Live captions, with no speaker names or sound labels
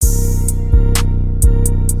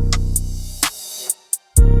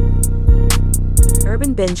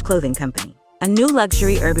Urban Binge Clothing Company, a new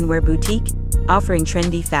luxury urban wear boutique offering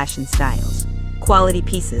trendy fashion styles, quality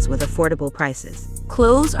pieces with affordable prices.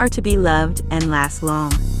 Clothes are to be loved and last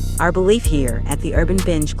long. Our belief here at the Urban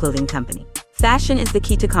Binge Clothing Company. Fashion is the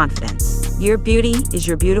key to confidence. Your beauty is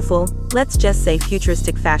your beautiful, let's just say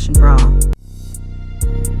futuristic fashion for all.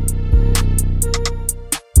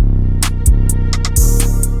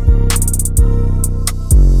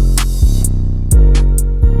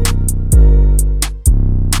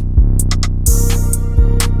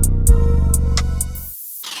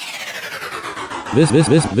 This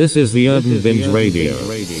is the Urban Binge Radio.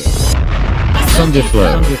 Sunday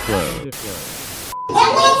Flow.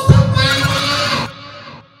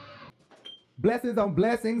 Blessings on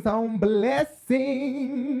blessings on blessings.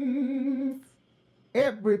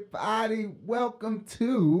 Everybody, welcome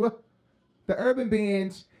to the Urban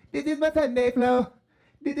Binge. This is my Sunday Flow.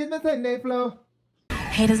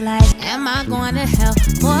 Haters like, am I going to hell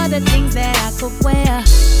for the things that I could wear?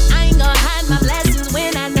 I ain't gonna hide my blessings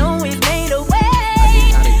when I know it's made a way.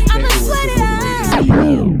 I'ma sweat it out.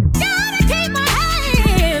 Gotta keep my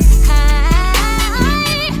hands high.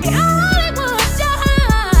 Hollywood shine.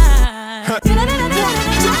 Thank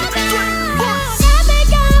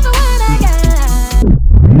God for what I got.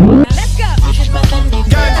 Let's go. This is my Sunday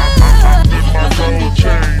flow. Gotta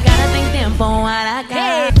thank them for what I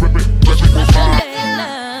got. This is my Sunday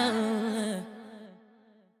love.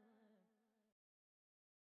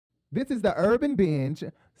 This is the Urban Binge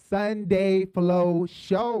Sunday Flow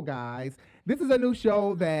show, guys. This is a new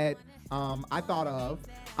show that I thought of.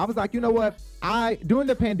 I was like, you know what? Early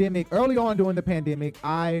on during the pandemic,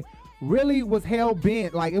 I really was hell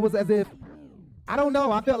bent. Like, it was as if, I don't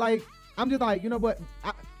know. I felt like, I'm just like, you know what?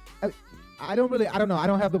 I don't know. I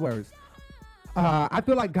don't have the words. I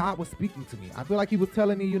feel like God was speaking to me. I feel like he was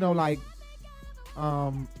telling me, you know, like,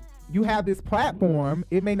 you have this platform.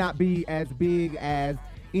 It may not be as big as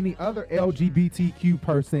any other LGBTQ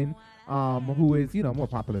person who is, you know, more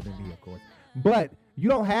popular than me, of course. But you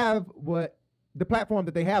don't have what the platform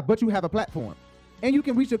that they have, but you have a platform. And you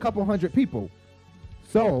can reach a couple hundred people.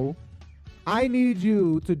 So I need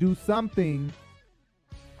you to do something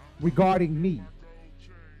regarding me.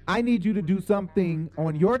 I need you to do something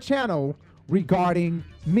on your channel regarding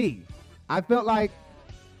me. I felt like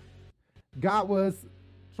God was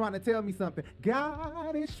trying to tell me something.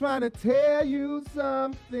 God is trying to tell you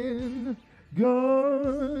something.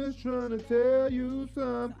 God is trying to tell you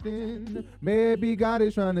something. Maybe God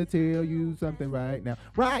is trying to tell you something right now.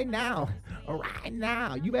 Right now. Right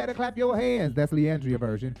now. You better clap your hands. That's Leandria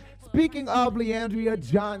version. Speaking of Leandria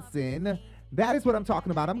Johnson, that is what I'm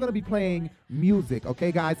talking about. I'm going to be playing music,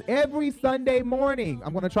 okay, guys? Every Sunday morning.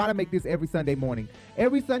 I'm going to try to make this every Sunday morning.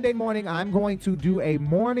 Every Sunday morning, I'm going to do a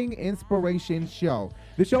morning inspiration show.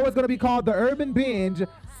 The show is going to be called The Urban Binge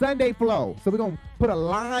Sunday Flow. So we're going to put a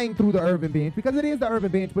line through the Urban Binge because it is the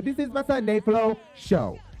Urban Binge, but this is my Sunday Flow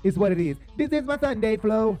show. It's what it is. This is my Sunday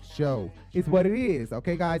Flow show. It's what it is,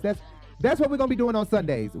 okay, guys? That's what we're going to be doing on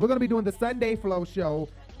Sundays. We're going to be doing the Sunday Flow show,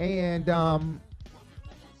 and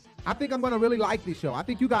I think I'm going to really like this show. I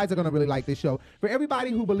think you guys are going to really like this show. For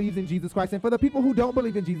everybody who believes in Jesus Christ, and for the people who don't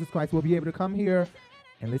believe in Jesus Christ, we'll be able to come here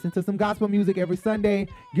and listen to some gospel music every Sunday,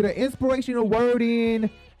 get an inspirational word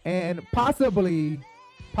in, and possibly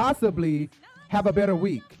have a better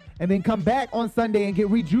week. And then come back on Sunday and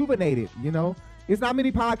get rejuvenated, you know? It's not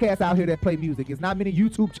many podcasts out here that play music. It's not many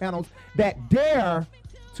YouTube channels that dare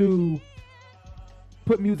to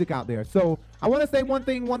put music out there. So I want to say one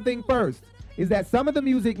thing first. Is that some of the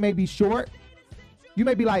music may be short. You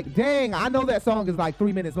may be like, dang, I know that song is like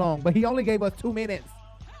 3 minutes long, but he only gave us 2 minutes.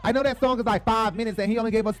 I know that song is like 5 minutes and he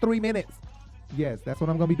only gave us 3 minutes. Yes, that's what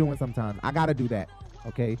I'm going to be doing sometimes. I got to do that,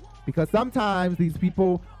 okay? Because sometimes these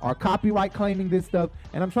people are copyright claiming this stuff,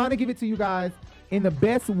 and I'm trying to give it to you guys in the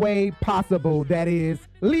best way possible that is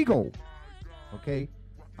legal, okay?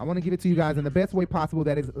 I want to give it to you guys in the best way possible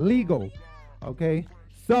that is legal, okay?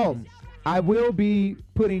 So I will be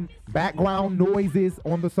putting background noises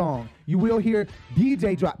on the song. You will hear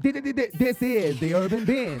DJ drop. This is the Urban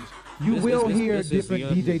Binge. You will hear different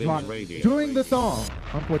DJ drops during the song,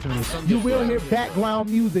 unfortunately. You will hear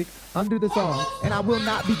background music under the song. And I will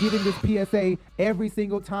not be giving this PSA every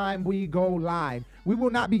single time we go live. We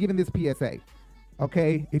will not be giving this PSA.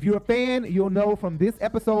 Okay? If you're a fan, you'll know from this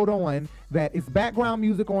episode on that it's background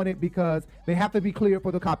music on it because they have to be clear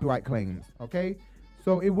for the copyright claims. Okay?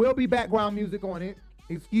 So it will be background music on it.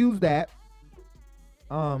 Excuse that.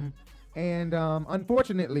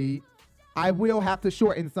 Unfortunately, I will have to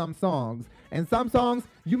shorten some songs. And some songs,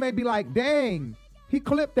 you may be like, dang, he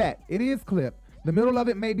clipped that. It is clipped. The middle of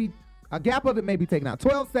it may be, a gap of it may be taken out.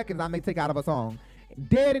 12 seconds I may take out of a song.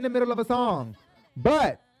 dead in the middle of a song.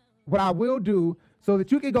 But what I will do so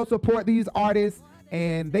that you can go support these artists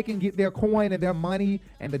and they can get their coin and their money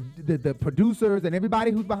and the producers and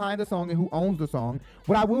everybody who's behind the song and who owns the song,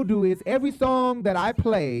 what I will do is every song that I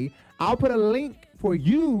play, I'll put a link for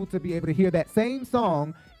you to be able to hear that same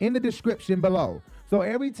song in the description below. So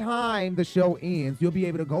every time the show ends, you'll be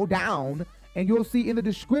able to go down and you'll see in the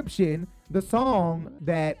description the song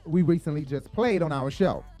that we recently just played on our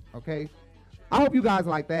show. Okay? I hope you guys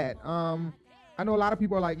like that. I know a lot of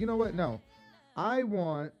people are like, you know what? No, I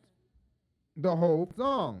want the whole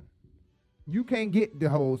song. You can't get the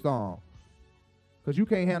whole song because you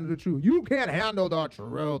can't handle the truth. You can't handle the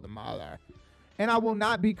truth, mother. And I will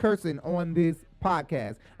not be cursing on this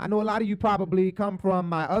podcast. I know a lot of you probably come from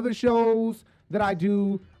my other shows that I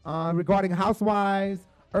do regarding housewives,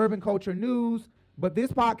 urban culture news. But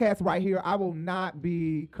this podcast right here, I will not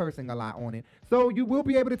be cursing a lot on it. So you will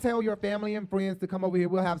be able to tell your family and friends to come over here.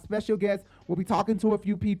 We'll have special guests. We'll be talking to a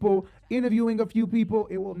few people, interviewing a few people.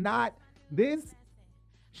 It will not, this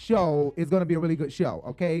show is going to be a really good show,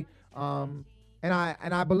 okay? And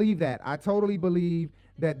I believe that. I totally believe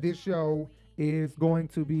that this show is going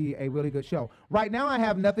to be a really good show. Right now, I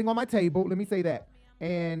have nothing on my table. Let me say that.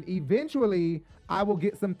 And eventually, I will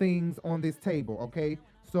get some things on this table, okay?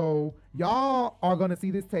 So y'all are going to see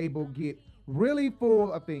this table get really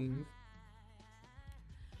full of things.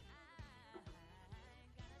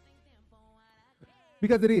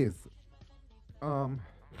 Because it is.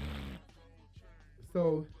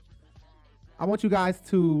 So I want you guys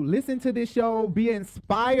to listen to this show, be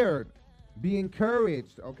inspired, be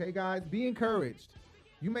encouraged. Okay, guys, be encouraged.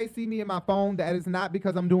 You may see me in my phone. That is not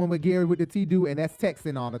because I'm doing what Gary with the T do, and that's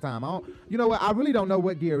texting all the time. You know what? I really don't know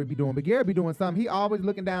what Gary be doing, but Gary be doing something. He always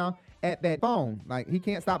looking down at that phone. Like, he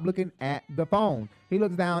can't stop looking at the phone. He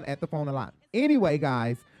looks down at the phone a lot. Anyway,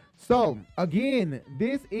 guys, so, again,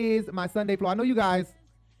 this is my Sunday flow. I know you guys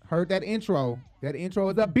heard that intro. That intro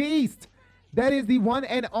is a beast. That is the one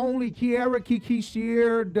and only Kiara Kiki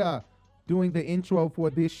Sheard doing the intro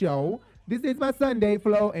for this show. This is my Sunday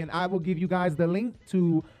flow, and I will give you guys the link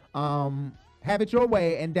to have it your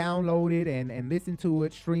way and download it and listen to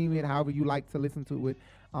it, stream it, however you like to listen to it.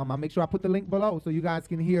 I'll make sure I put the link below so you guys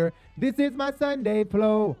can hear This Is My Sunday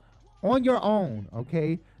Flow on your own,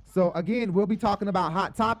 okay? So, again, we'll be talking about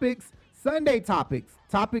hot topics, Sunday topics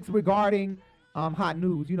regarding hot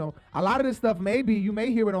news. You know, a lot of this stuff, maybe you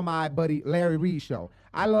may hear it on my buddy Larry Reed show.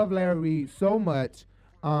 I love Larry Reed so much.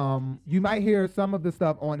 You might hear some of the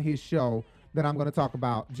stuff on his show that I'm going to talk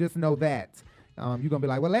about. Just know that. You're going to be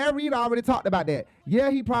like, well, Larry Reed already talked about that.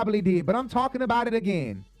 Yeah, he probably did, but I'm talking about it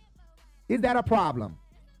again. Is that a problem?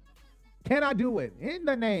 Can I do it? In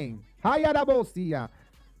the name. Hayadabosia.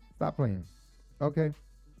 Stop playing. Okay.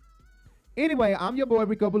 Anyway, I'm your boy,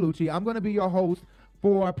 Rico Bellucci. I'm going to be your host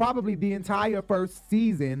for probably the entire first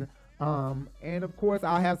season. And of course,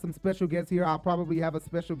 I'll have some special guests here. I'll probably have a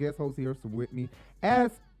special guest host here with me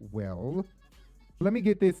as well. Let me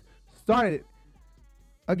get this started.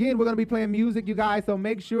 Again, we're going to be playing music, you guys, so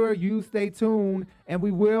make sure you stay tuned, and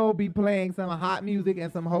we will be playing some hot music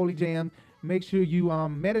and some holy jams. Make sure you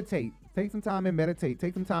meditate. Take some time and meditate.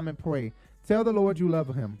 Take some time and pray. Tell the Lord you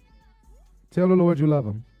love him. Tell the Lord you love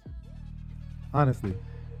him. Honestly.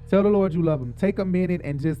 Tell the Lord you love him. Take a minute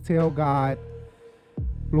and just tell God,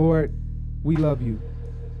 Lord, we love you.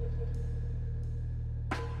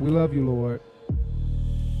 We love you, Lord.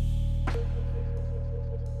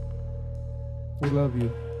 We love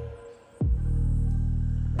you.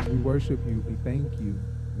 And we worship you. We thank you.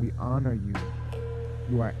 We honor you.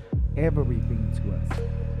 You are everything to us.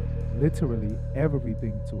 Literally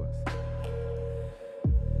everything to us.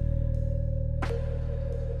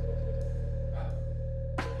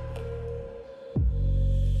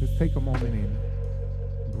 Just take a moment and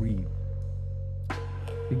breathe.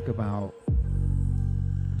 Think about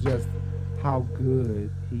just how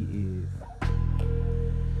good he is.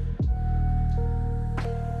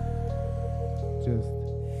 Just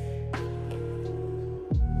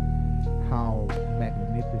how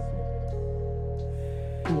magnificent.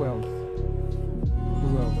 Who else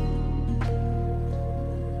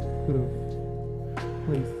could have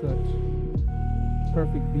placed such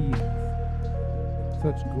perfect beings,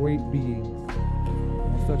 such great beings,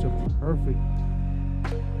 on such a perfect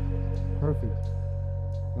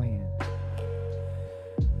land?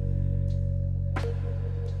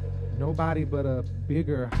 Nobody but a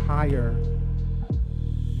bigger, higher,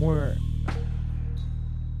 more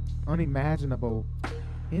unimaginable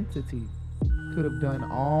entity could have done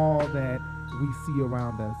all that we see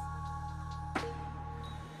around us.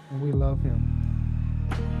 And we love him.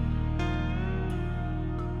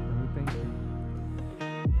 And we thank him.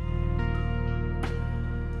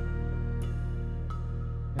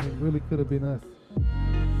 really could have been us.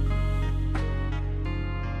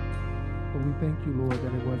 But we thank you, Lord,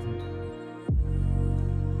 that it wasn't.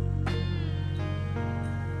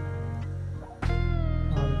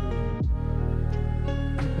 Hallelujah.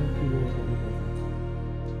 We thank you, Lord, that it wasn't.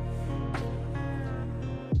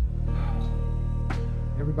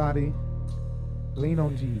 Everybody, lean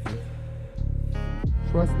on Jesus.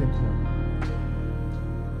 Trust in him.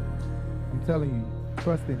 I'm telling you,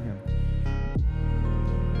 trust in him.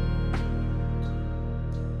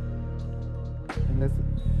 And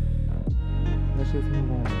let's just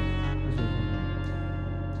move on.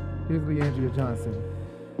 Here's Leandria Johnson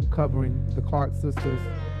covering the Clark sisters.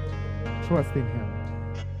 Trust in him.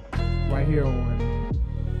 Right here on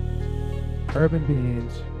Urban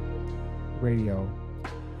Binge Radio,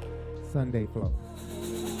 Sunday Flow.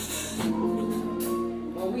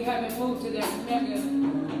 Well, we haven't moved to that mega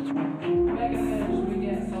ministry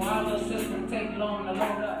yet, so our little system take long to load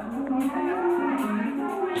up. You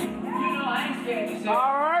know, I ain't scared to say. All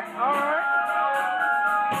right.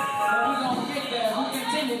 But we're gonna get there. We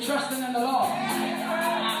continue trusting in the Lord.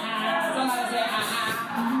 Somebody say,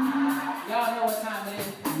 Y'all know what time it is.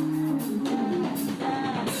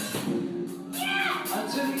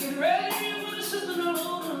 Until you get ready for the system to load up.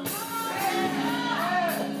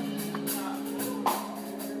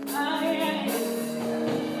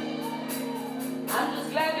 I'm just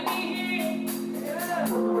glad to be here.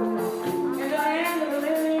 In the land of the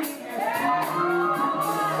living.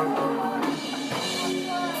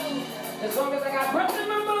 As long as I got breath in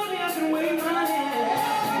my body, I can wave my hand.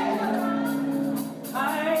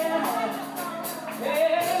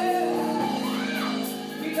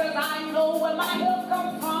 Because I know where my help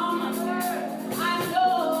comes from. I know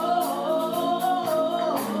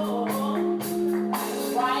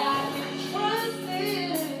why I can trust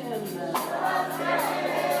him.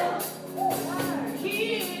 He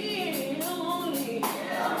only.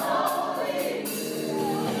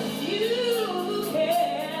 You can depend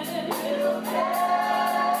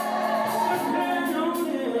on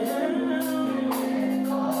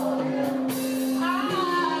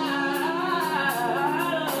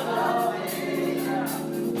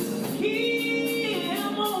him.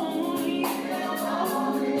 Him only. You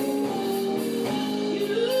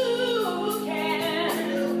can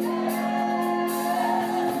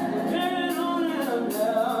depend on him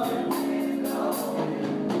now.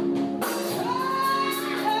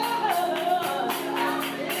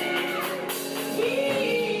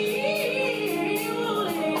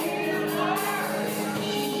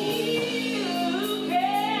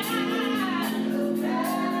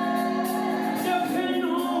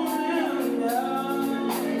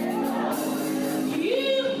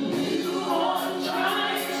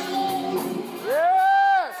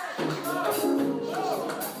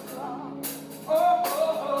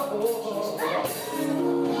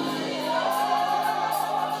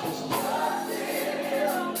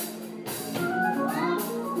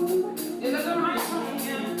 Is that the right song?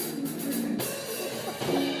 Yeah.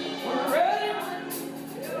 We're ready.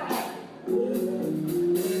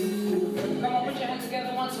 Come on, put your hands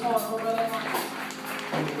together once more for Brother Mike.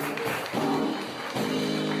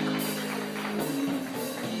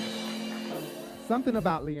 Something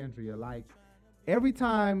about Leandria, like every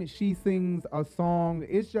time she sings a song,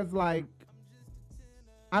 it's just like,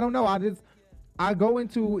 I don't know, I go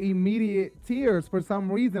into immediate tears for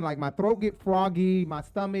some reason. Like my throat get froggy, my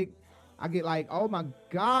stomach, I get like, oh my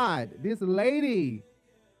God, this lady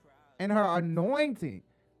and her anointing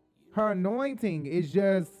is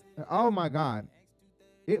just, oh my God,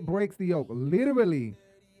 it breaks the yoke. Literally,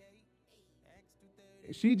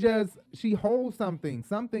 she holds something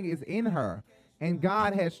is in her, and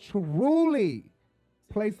God has truly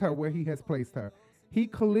placed her where he has placed her. He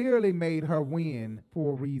clearly made her win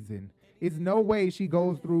for a reason. It's no way she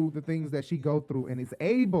goes through the things that she goes through and is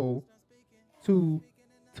able to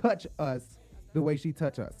touch us the way she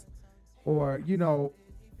touch us, or, you know,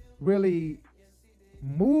 really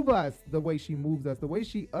move us the way she moves us, the way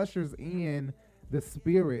she ushers in the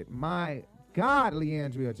spirit. My God,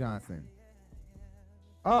 Leandria Johnson.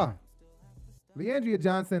 Leandria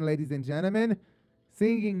Johnson, ladies and gentlemen,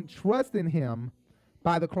 singing Trust in Him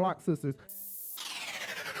by the Clark sisters.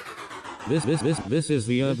 This is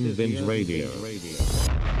the Urban Binge Radio.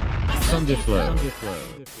 Sunday Flow.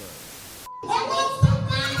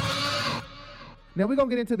 Now we're going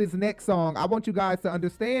to get into this next song. I want you guys to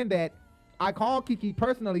understand that I called Kiki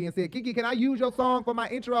personally and said, Kiki, can I use your song for my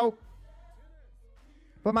intro?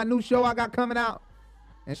 For my new show I got coming out?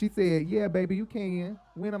 And she said, yeah, baby, you can.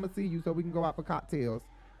 When I'm going to see you so we can go out for cocktails.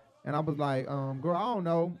 And I was like, girl, I don't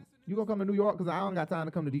know. You going to come to New York? Because I don't got time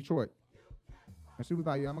to come to Detroit. And she was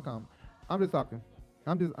like, yeah, I'm gonna come. I'm just talking.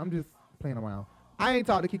 I'm just playing around. I ain't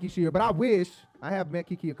talked to Kiki Sheard, but I wish. I have met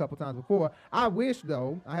Kiki a couple times before. I wish,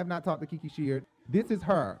 though, I have not talked to Kiki Sheard. This is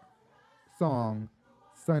her song,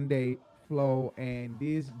 Sunday Flow, and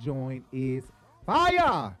this joint is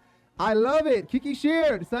fire. I love it. Kiki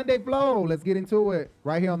Sheard, Sunday Flow. Let's get into it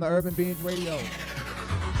right here on the Urban Binge Radio.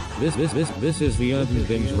 This is the Urban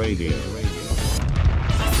Binge Radio.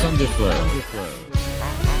 Sunday Flow.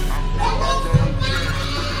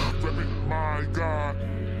 My God,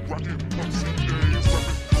 rockin' pussy days,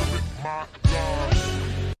 rip it, my God.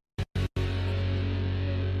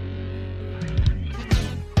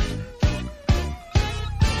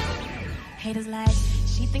 Haters like,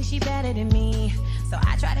 she thinks she better than me, so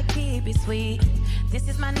I try to keep it sweet. This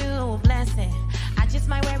is my new blessing, I just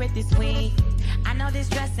might wear it this week. I know this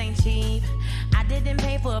dress ain't cheap, I didn't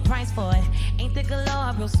pay for a price for it. Ain't the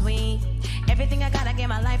galore real sweet? Everything I got, I gave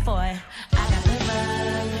my life for it. I got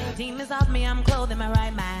liver, demons off me, I'm clothing my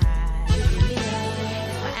right mind.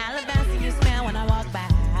 My alabaster you smell when I walk by.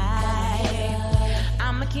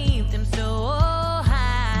 I'ma keep them so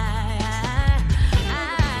high.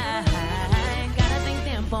 I gotta thank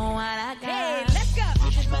them for what I got. Hey, let's go.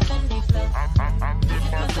 This is my Sunday flow. I'm in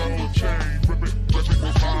my gold chain, rip it,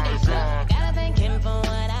 my God. Gotta thank him for what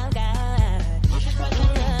I got. This is my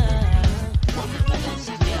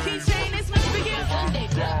T-Chain, this much for you. Sunday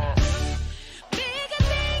flow. Bigger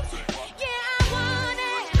things, yeah, I want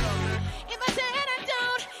it. If I said I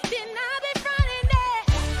don't, then I'll be fronting it.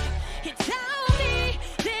 He told me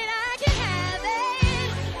that I can have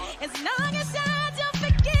it, as long as I don't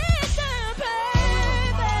forget the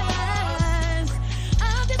purpose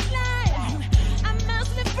of this life. I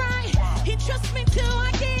must live right. He trusts me till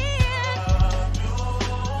I give.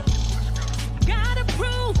 Gotta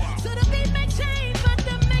prove, so the beat may change, but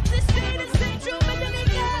the mix is stay the same. True, but then it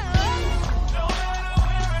goes. No matter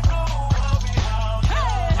where I go, I'll be out.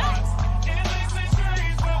 It makes me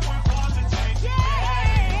strange, but we want to take it.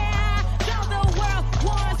 Yeah, though the world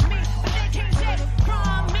wants me, but they can't take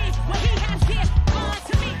from me what he has given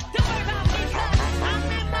unto me. Don't worry about me, 'cause I'm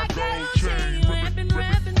in my gold chain, rapping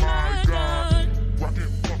my God.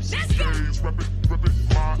 Rockin' pussy Let's go. days, rip it,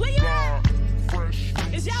 my Where you God. Fresh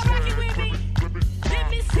new Is y'all rocking with me? rip it, Let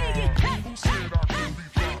me see you. Hey, hey, Said I hey, can be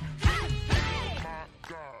hey, found, hey. my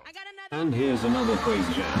God. I got another. And here's another praise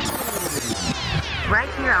jam. Right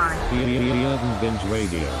here on The Urban Binge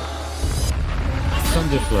Radio.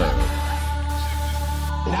 Sunday Flow.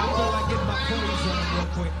 Now I feel like getting my clothes on real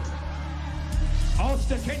quick.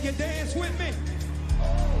 Austin, can you dance with me?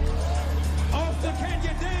 Austin, can you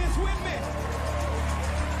dance with me?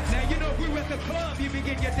 Now you know if we were at the club, you be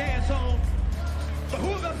getting your dance on. But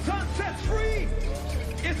who the sun sets free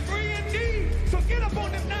is free indeed. So get up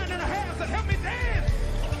on them 9.5s and help me dance.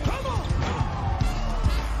 Come on.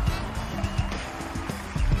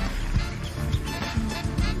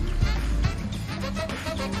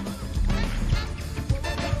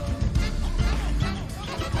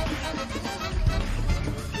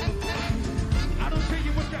 I don't see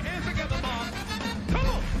you with your hands together, Mom. Come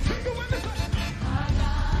on, take it with me.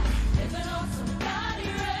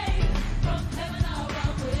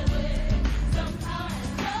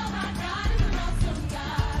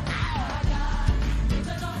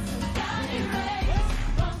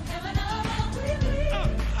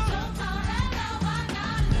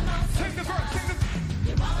 Take the verse, take the.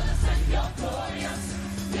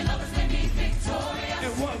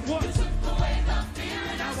 And what?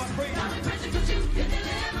 Now I praise you.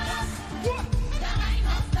 What?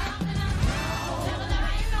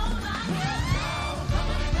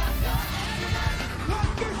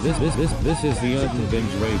 This is the Urban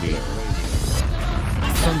Binge Radio.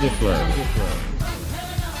 Sunday Flow. I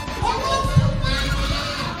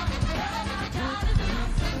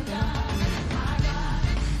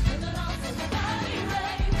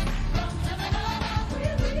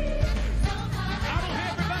don't hear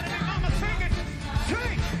everybody, their mama singing.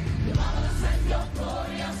 Sing.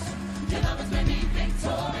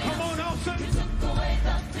 Come on, Austin.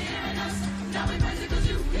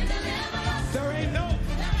 There ain't no.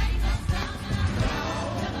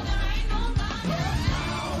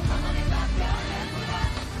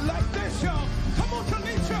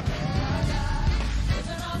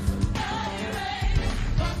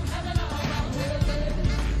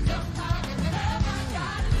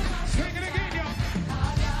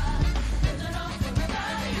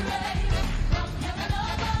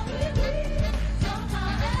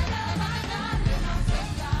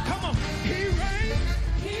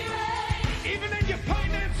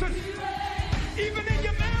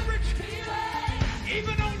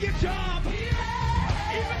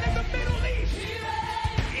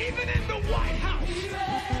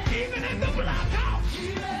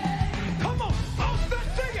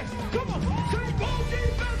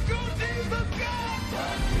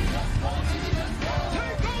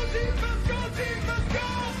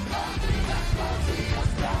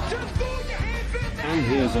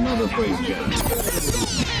 is another praise jam.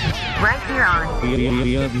 Right here on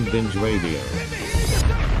The Urban Binge Radio.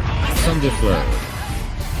 Sunday Flow.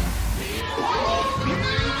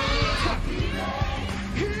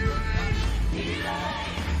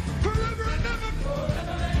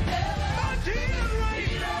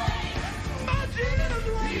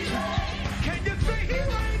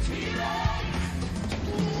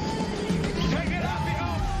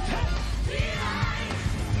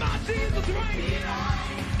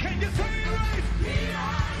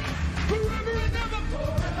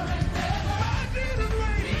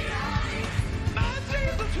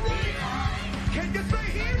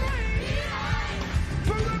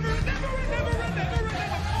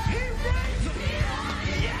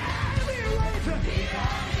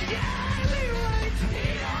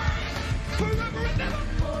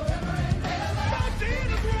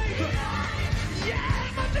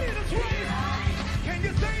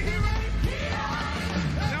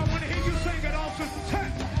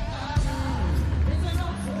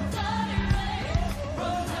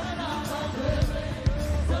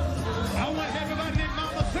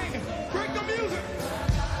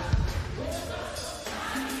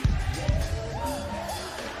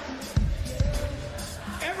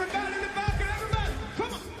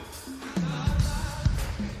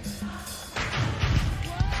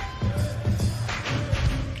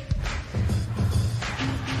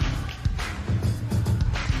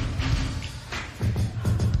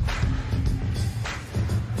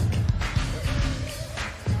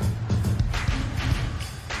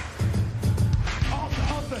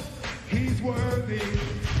 He's worthy.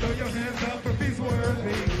 Throw your hands up if he's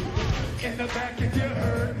worthy. In the back if you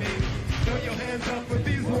heard me. Throw your hands up if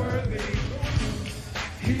he's worthy.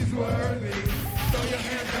 He's worthy. Throw your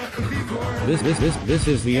hands up if he's worthy. This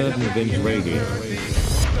is the Urban Binge Radio.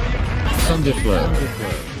 Sunday Flow.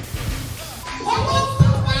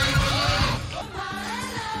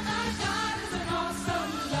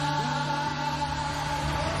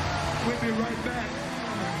 We'll be right back.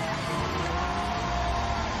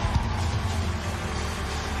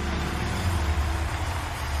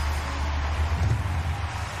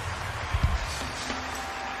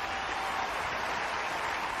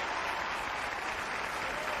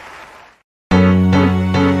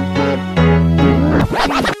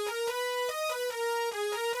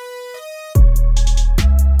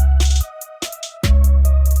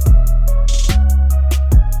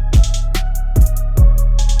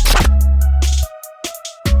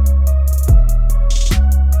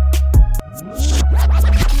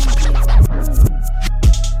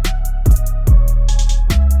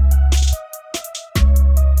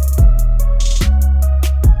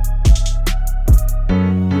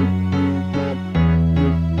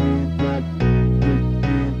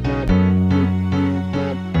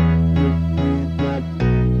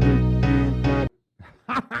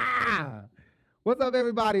 What's up,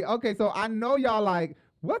 everybody? Okay, so I know y'all like,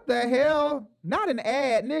 what the hell? Not an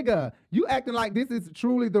ad, nigga. You acting like this is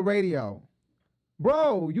truly the radio.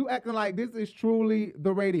 Bro, you acting like this is truly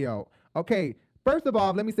the radio. Okay, first of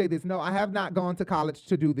all, let me say this. No, I have not gone to college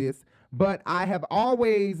to do this, but I have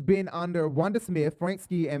always been under Wanda Smith, Frank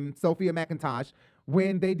Ski, and Sophia McIntosh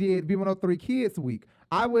when they did B103 Kids Week.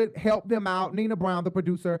 I would help them out, Nina Brown, the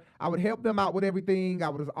producer. I would help them out with everything. I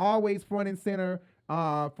was always front and center.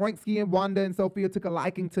 Frank Ski and Wanda and Sophia took a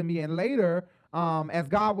liking to me, and later, as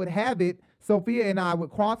God would have it, Sophia and I would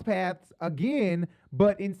cross paths again,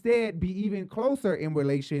 but instead be even closer in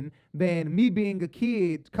relation than me being a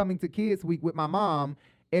kid coming to Kids Week with my mom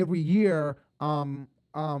every year,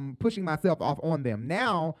 pushing myself off on them.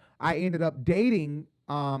 Now I ended up dating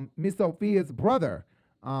Miss Sophia's brother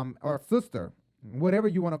or sister, whatever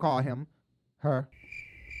you want to call him, her.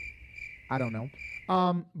 I don't know.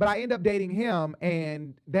 But I ended up dating him,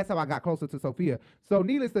 and that's how I got closer to Sophia. So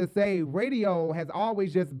needless to say, radio has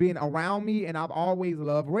always just been around me, and I've always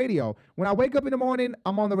loved radio. When I wake up in the morning,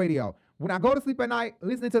 I'm on the radio. When I go to sleep at night,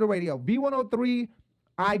 listening to the radio. B103,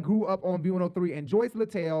 I grew up on B103, and Joyce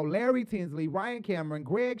Littell, Larry Tinsley, Ryan Cameron,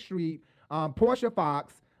 Greg Street, Portia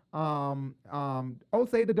Fox, Oh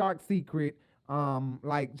Say the Dark Secret,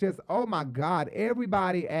 like just, oh my God,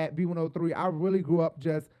 everybody at B103, I really grew up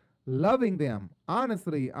just loving them,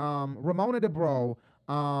 honestly. Ramona DeBro,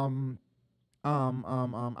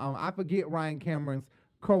 I forget Ryan Cameron's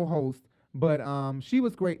co-host, but she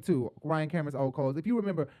was great too. Ryan Cameron's old co-host. If you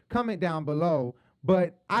remember, comment down below.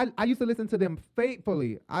 But I used to listen to them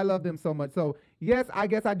faithfully. I love them so much. So yes, I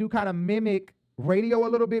guess I do kind of mimic radio a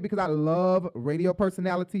little bit because I love radio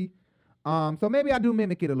personality. So maybe I do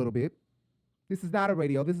mimic it a little bit. This is not a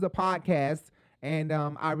radio. This is a podcast, and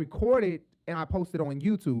I record it and I post it on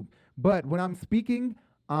YouTube. But when I'm speaking,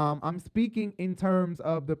 I'm speaking in terms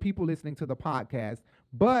of the people listening to the podcast,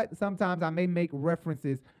 but sometimes I may make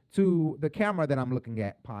references to the camera that I'm looking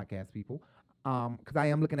at, podcast people, because I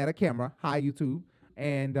am looking at a camera. Hi, YouTube,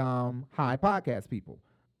 and hi, podcast people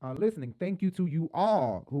listening. Thank you to you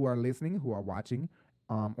all who are listening, who are watching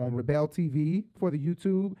on Rebel TV for the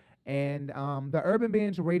YouTube, and the Urban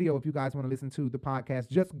Binge Radio. If you guys want to listen to the podcast,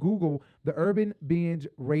 just Google the Urban Binge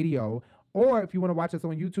Radio. Or if you want to watch us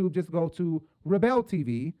on YouTube, just go to Rebel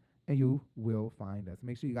TV and you will find us.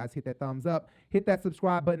 Make sure you guys hit that thumbs up, hit that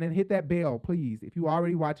subscribe button, and hit that bell, please. If you're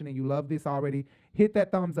already watching and you love this already, hit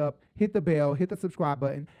that thumbs up, hit the bell, hit the subscribe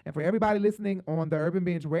button. And for everybody listening on the Urban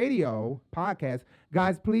Binge Radio podcast,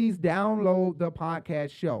 guys, please download the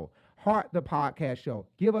podcast show. Heart the podcast show.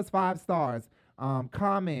 Give us 5 stars.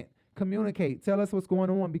 Comment, communicate, tell us what's going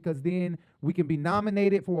on, because then we can be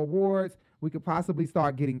nominated for awards. We could possibly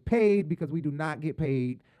start getting paid, because we do not get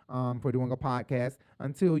paid for doing a podcast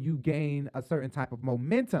until you gain a certain type of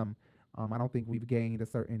momentum. I don't think we've gained a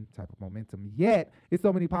certain type of momentum yet. It's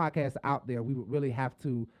so many podcasts out there. We would really have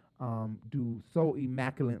to do so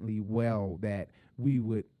immaculately well that we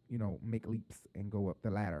would, make leaps and go up the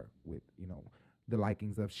ladder with, the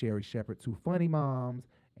likings of Sherry Shepherd, 2 Funny Moms,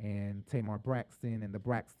 and Tamar Braxton and the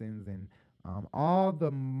Braxtons, and all the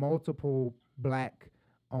multiple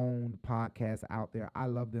Black-owned podcasts out there. I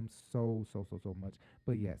love them so much.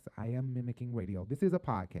 But yes, I am mimicking radio. This is a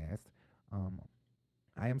podcast.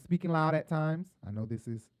 I am speaking loud at times. I know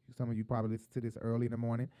some of you probably listen to this early in the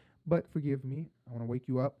morning, but forgive me. I want to wake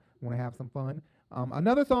you up. I want to have some fun.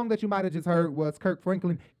 Another song that you might have just heard was Kirk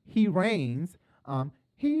Franklin, He Reigns.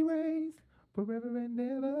 He reigns forever and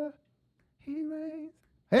ever. He reigns.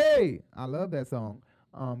 Hey, I love that song.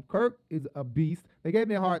 Kirk is a beast. They gave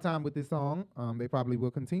me a hard time with this song. They probably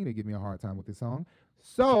will continue to give me a hard time with this song.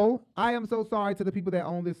 So I am so sorry to the people that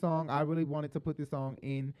own this song. I really wanted to put this song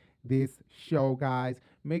in this show, guys.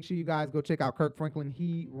 Make sure you guys go check out Kirk Franklin,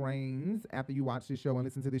 He Reigns, after you watch this show and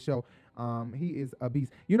listen to this show. He is a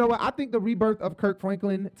beast. You know what? I think the rebirth of Kirk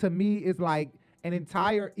Franklin, to me, is like an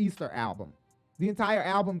entire Easter album. The entire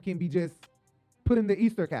album can be just put in the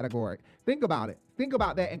Easter category. Think about it. Think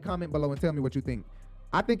about that and comment below and tell me what you think.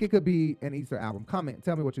 I think it could be an Easter album. Comment.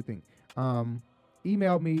 Tell me what you think.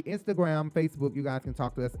 Email me, Instagram, Facebook. You guys can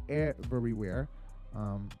talk to us everywhere.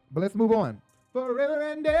 But let's move on. Forever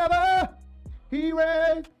and ever, He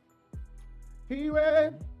reigns. He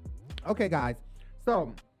reigns. Okay, guys.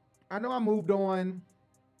 So I know I moved on,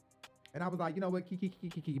 and I was like, you know what,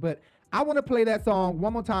 kiki. But I want to play that song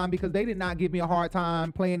one more time, because they did not give me a hard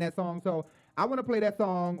time playing that song. So I want to play that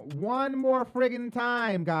song one more friggin'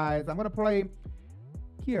 time, guys. I'm going to play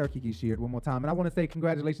Kiara Kiki Sheard one more time. And I want to say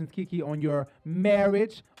congratulations, Kiki, on your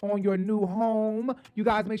marriage, on your new home. You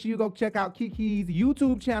guys make sure you go check out Kiki's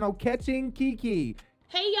YouTube channel, Catching Kiki.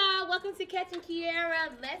 Hey y'all, welcome to Catching Kiara.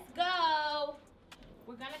 Let's go.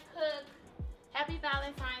 We're gonna cook. Happy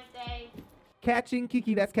Valentine's Day. Catching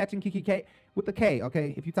Kiki, that's Catching Kiki K with the K,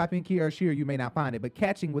 okay? If you type in Kiara Sheard, you may not find it, but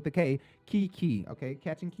Catching with the K, Kiki, okay?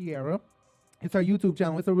 Catching Kiara. It's her YouTube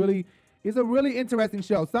channel. It's a really interesting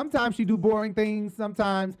show. Sometimes she do boring things.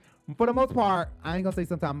 Sometimes, for the most part, I ain't gonna say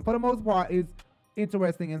sometimes, for the most part, it's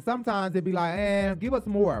interesting. And sometimes it'd be like, give us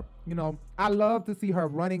more. I love to see her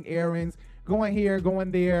running errands, going here,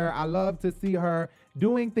 going there. I love to see her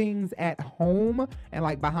doing things at home and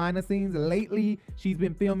like behind the scenes. Lately, she's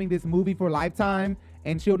been filming this movie for Lifetime,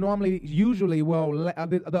 and she'll usually,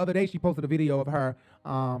 the other day she posted a video of her,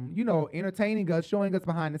 entertaining us, showing us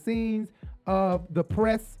behind the scenes of the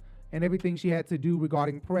press and everything she had to do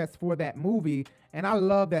regarding press for that movie. And I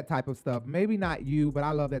love that type of stuff. Maybe not you, but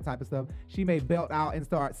I love that type of stuff. She may belt out and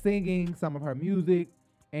start singing some of her music,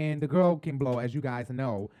 and the girl can blow, as you guys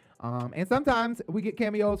know. And sometimes we get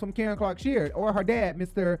cameos from Karen Clark Sheard, or her dad,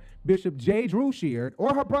 Mr. Bishop J. Drew Sheard,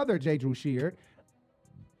 or her brother, J. Drew Sheard.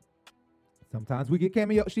 Sometimes we get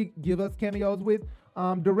cameos. She give us cameos with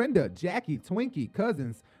Dorinda, Jackie, Twinkie,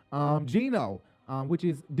 Cousins, Gino, which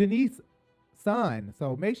is Denise's son.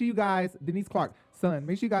 So make sure you guys, Denise Clark's son,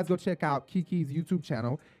 make sure you guys go check out Kiki's YouTube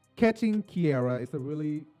channel, Catching Kiara. It's a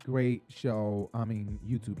really great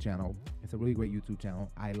YouTube channel. It's a really great YouTube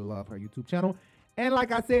channel. I love her YouTube channel. And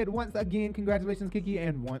like I said, once again, congratulations, Kiki.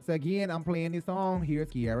 And once again, I'm playing this song. Here's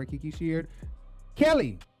Kiara Kiki Sheard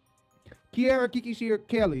Kelly. Kiara Kiki Sheard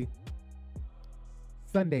Kelly.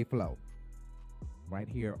 Sunday Flow. Right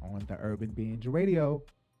here on the Urban Binge Radio.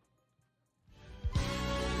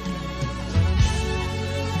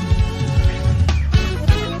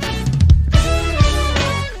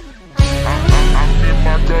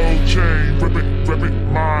 My gold chain, rip it,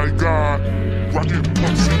 my God. Rockin'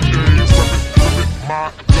 pussy days, rip it,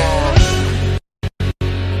 my God.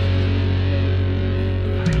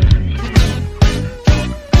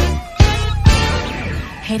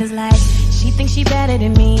 Haters like, she thinks she better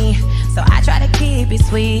than me, so I try to keep it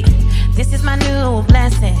sweet. This is my new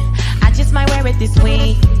blessing, I just might wear it this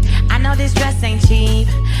week. I know this dress ain't cheap,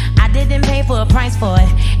 I didn't pay for a price for it.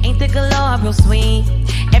 Ain't the galore real sweet?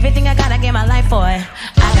 Everything I got, I gave my life for it.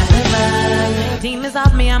 I got the love, demons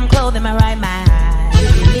off me, I'm clothing my right mind.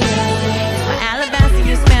 It's my alabaster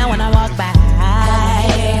you smell when I walk by.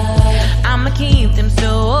 I'ma keep them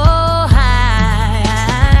so high.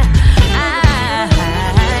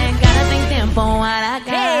 I gotta thank them for what I got.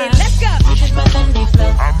 Hey, let's go. This is my Sunday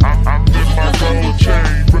flow. I'm in my gold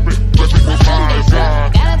chain, ripping with my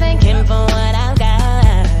God. Gotta thank him for what I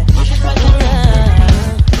got. This is my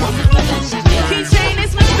Sunday flow. Keep saying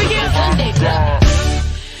this much for you. Sunday flow.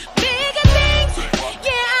 Bigger things,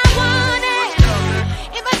 yeah, I want it.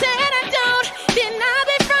 If I said I don't, then I'll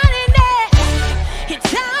be fronting it. He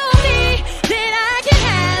told me that I can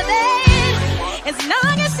have it, as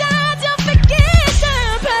long as I don't forget the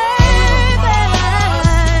purpose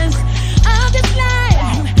of this life.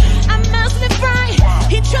 I must live right.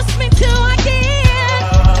 He trusts me till I can.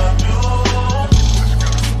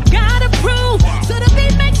 Gotta prove, so the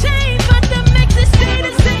beat may change, but the mix is stay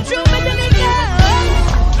the same. True, but then it goes.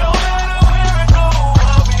 No matter where I go,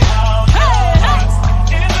 I'll be out.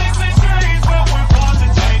 It makes me strange when we want to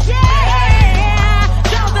change. Yeah,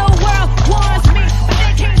 though the world wants me, but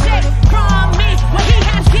they can't take from me what he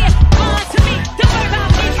has given to me. Don't worry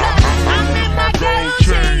about me, 'cause I'm in my gold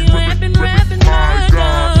chain, rapping my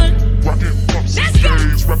God. Rockin' pumps and Let's go.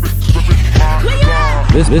 shades, ripping my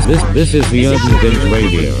God. This is the Urban Binge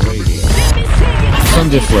Radio.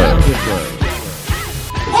 Sunday Flow.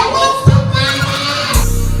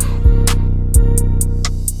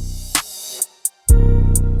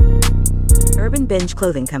 Urban Binge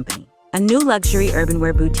Clothing Company, a new luxury urban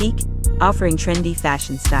wear boutique offering trendy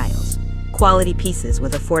fashion styles, quality pieces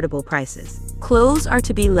with affordable prices. Clothes are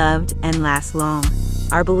to be loved and last long.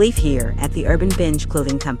 Our belief here at the Urban Binge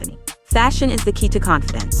Clothing Company. Fashion is the key to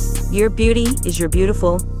confidence. Your beauty is your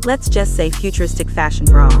beautiful, let's just say futuristic fashion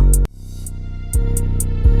for all.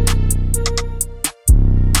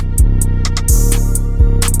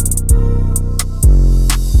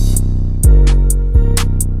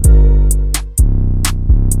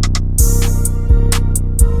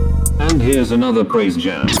 And here's another praise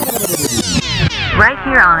jam. Right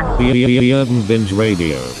here on The Urban Binge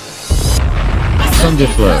Radio. Sunday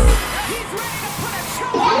Flow.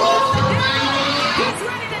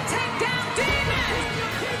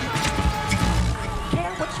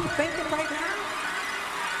 Care what you thinking right now?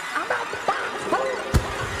 I'm about to box, boom.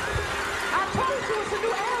 I told you it's a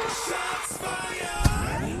new era.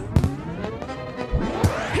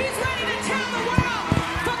 He's ready to tell the world,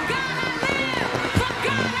 for God I live, for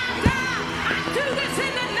God I die. I do this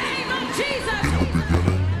in the name of Jesus.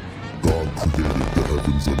 God created the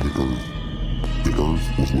heavens and the earth. The earth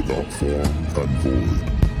was without form and void.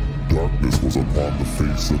 Darkness was upon the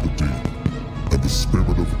face of the deep, and the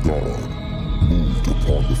Spirit of God moved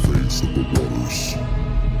upon the face of the waters.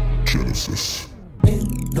 Genesis.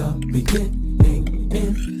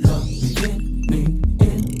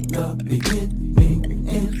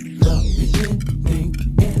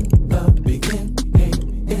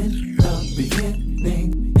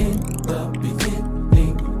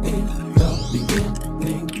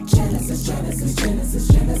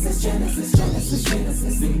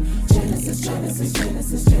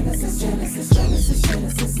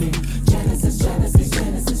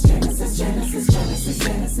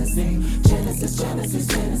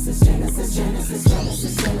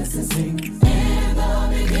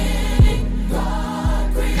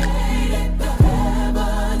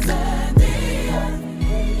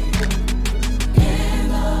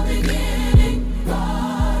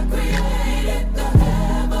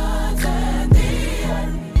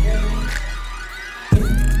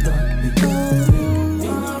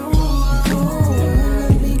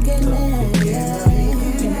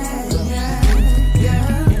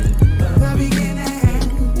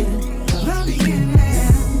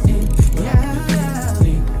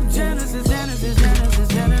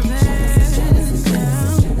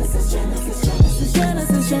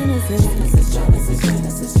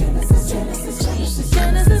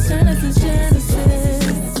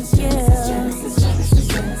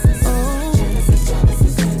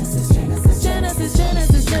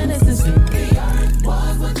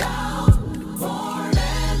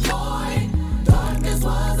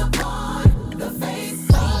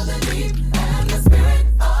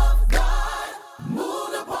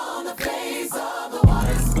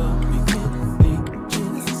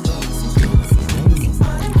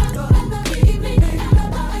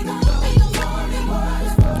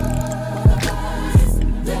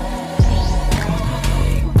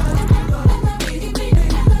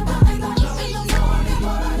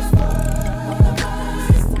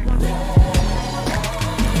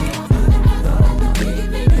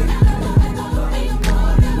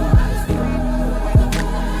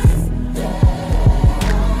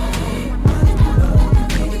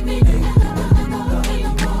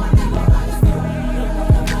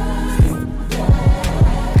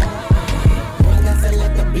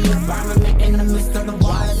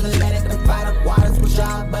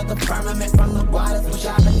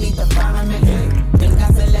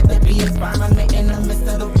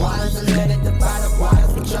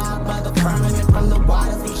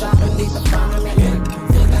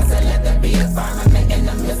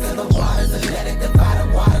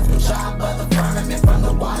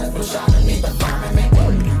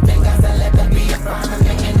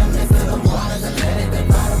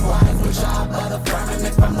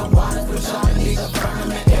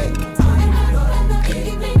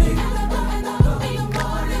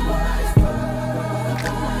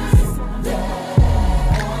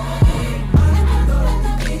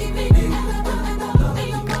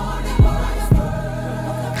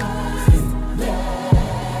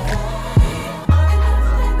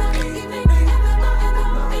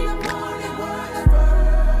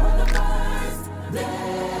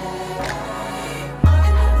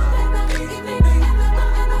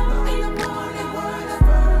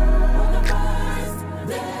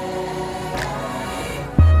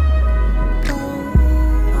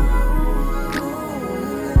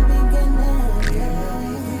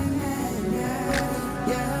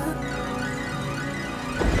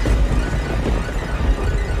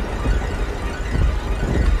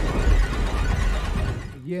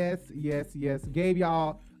 yes. Gave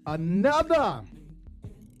y'all another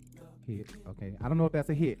hit. Okay, I don't know if that's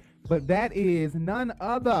a hit, but that is none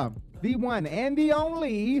other, the one and the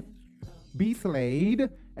only B Slade.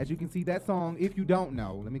 As you can see, that song, if you don't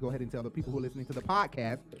know, let me go ahead and tell the people who are listening to the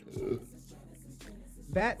podcast.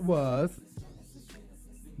 That was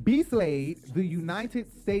B Slade, the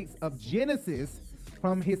United States of Genesis,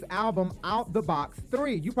 from his album Out the Box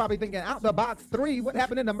 3. You probably thinking, Out the Box 3, what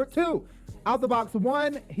happened to number 2? Out the Box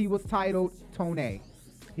 1, he was titled Tone.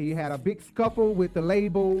 He had a big scuffle with the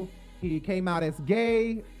label. He came out as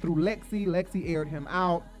gay through Lexi. Lexi aired him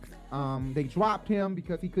out. They dropped him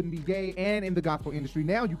because he couldn't be gay, and in the gospel industry,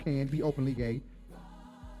 now you can be openly gay.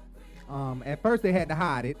 At first they had to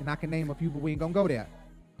hide it, and I can name a few, but we ain't gonna go there.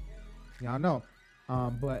 Y'all know.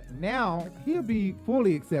 But now he'll be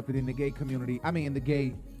fully accepted in the gay community. I mean, in the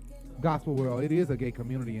gay gospel world. It is a gay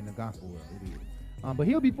community in the gospel world. It is. But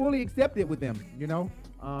he'll be fully accepted with them, you know,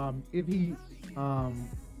 if he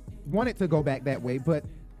wanted to go back that way. But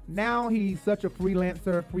now he's such a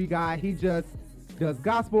freelancer, free guy. He just does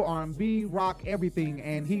gospel, R&B, rock, everything,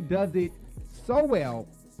 and he does it so well.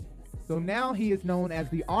 So now he is known as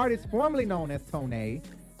the artist formerly known as Tone,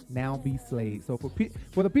 now B Slade. So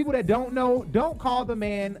for the people that don't know, don't call the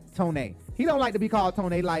man Tone. He don't like to be called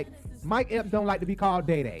Tone, like Mike Epps don't like to be called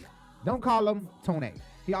Day Day. Don't call him Tone.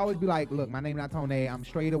 He always be like, look, my name not Tone. I'm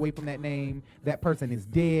straight away from that name. That person is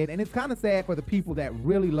dead. And it's kind of sad for the people that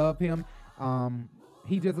really love him.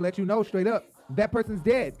 He just let you know straight up, that person's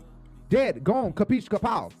dead. Dead, gone, capiche,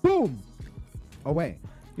 kapow, boom, away.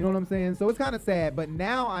 You know what I'm saying? So it's kind of sad, but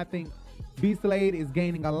now I think B Slade is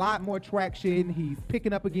gaining a lot more traction. He's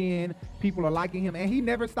picking up again. People are liking him, and he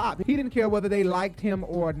never stopped. He didn't care whether they liked him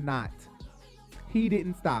or not. He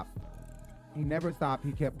didn't stop. He never stopped.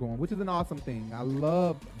 He kept going, which is an awesome thing. I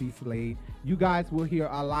love B Slade. You guys will hear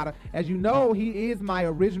a lot of, as you know, he is my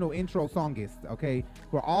original intro songist, okay?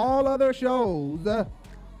 For all other shows,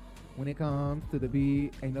 when it comes to the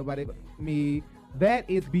B, ain't nobody but me, that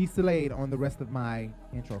is B Slade on the rest of my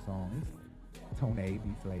intro songs. Tone, B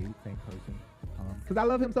Slade, same person. Because I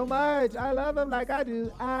love him so much. I love him like I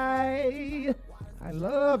do. I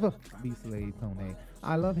love B Slade, Tone.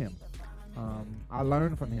 I love him. I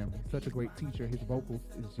learned from him. He's such a great teacher. His vocals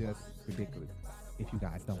is just ridiculous. If you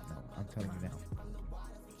guys don't know, I'm telling you now.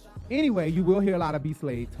 Anyway, you will hear a lot of B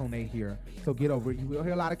Slade, Tone here. So get over it. You will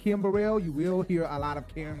hear a lot of Kim Burrell. You will hear a lot of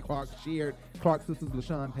Karen Clark, Sheard, Clark Sisters,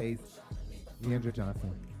 LaShawn Pace, Leandra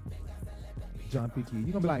Johnson, John P. Key. You're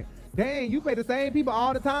going to be like, dang, you play the same people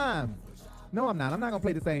all the time. No, I'm not. I'm not going to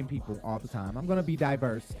play the same people all the time. I'm going to be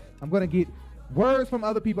diverse. I'm going to get words from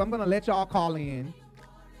other people. I'm going to let y'all call in.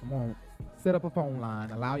 I'm going to set up a phone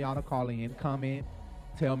line, allow y'all to call in, comment,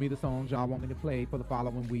 tell me the songs y'all want me to play for the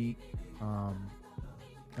following week.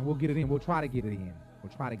 And we'll get it in. We'll try to get it in.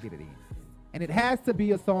 And it has to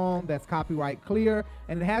be a song that's copyright clear,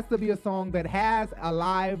 and it has to be a song that has a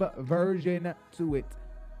live version to it.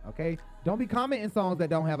 Okay? Don't be commenting songs that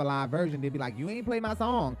don't have a live version. They'll be like, you ain't play my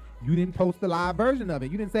song. You didn't post the live version of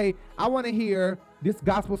it. You didn't say, I want to hear this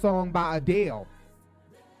gospel song by Adele.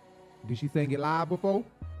 Did she sing it live before?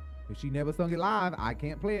 If she never sung it live, I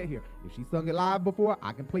can't play it here. If she sung it live before,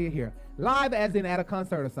 I can play it here. Live as in at a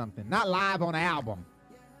concert or something. Not live on an album.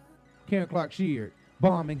 Karen Clark, Sheard,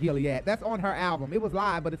 Bomb and Gilead. That's on her album. It was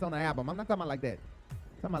live, but it's on her album. I'm not talking about like that.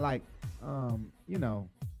 I'm talking about like, you know.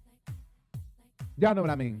 Y'all know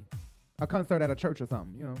what I mean. A concert at a church or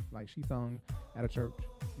something. You know, like she sung at a church.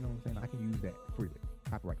 You know what I'm saying? I can use that freely.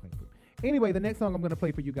 Copyright claim free. Anyway, the next song I'm going to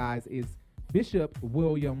play for you guys is Bishop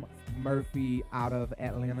William Murphy out of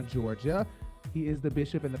Atlanta, Georgia. He is the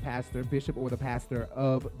bishop and the pastor, bishop or the pastor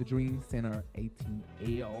of the Dream Center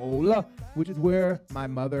ATL, which is where my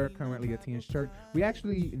mother currently attends church. We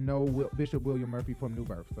actually know Bishop William Murphy from New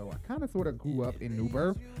Birth, so I kind of sort of grew up in New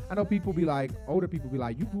Birth. I know people be like, older people be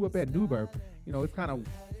like, you grew up at New Birth. You know, it's kind of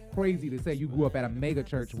crazy to say you grew up at a mega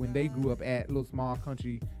church when they grew up at little small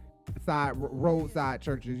country side roadside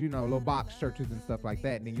churches, you know, little box churches and stuff like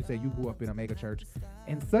that. And then you say you grew up in a mega church,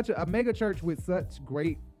 and such a mega church with such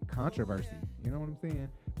great controversy. You know what I'm saying?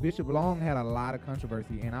 Bishop Long had a lot of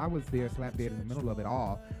controversy, and I was there slap dead in the middle of it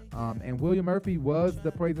all. And William Murphy was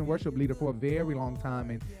the praise and worship leader for a very long time.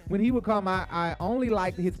 And when he would come, I only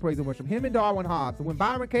liked his praise and worship. Him and Darwin Hobbs. So when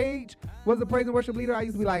Byron Cage was the praise and worship leader, I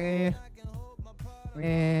used to be like,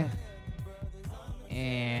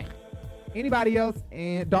 Anybody else?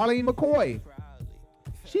 And Darlene McCoy,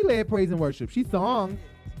 she led praise and worship. She sung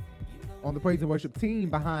on the praise and worship team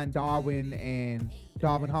behind Darwin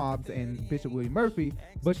Hobbs and Bishop William Murphy,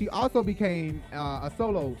 but she also became a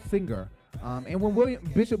solo singer And when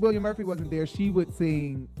Bishop William Murphy wasn't there, she would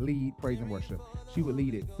lead praise and worship. She would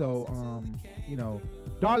lead it. So,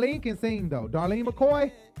 Darlene can sing though. Darlene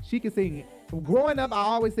McCoy, she can sing. Growing up, I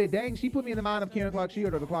always said, dang, she put me in the mind of Karen Clark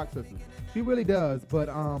Sheard or the Clark Sisters. She really does. But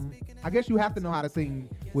I guess you have to know how to sing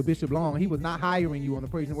with Bishop Long. He was not hiring you on the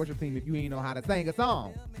praise and worship team if you ain't know how to sing a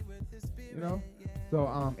song.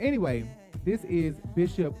 So anyway, this is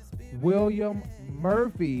Bishop William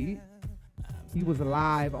Murphy. He was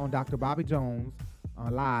live on Dr. Bobby Jones,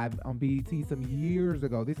 live on BET some years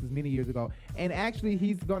ago. This is many years ago. And actually,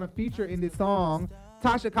 he's going to feature in this song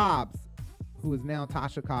Tasha Cobbs, who is now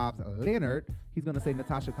Tasha Cobbs Leonard. He's going to say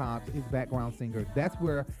Natasha Cobbs, his background singer. That's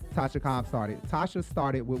where Tasha Cobbs started. Tasha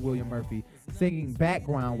started with William Murphy, singing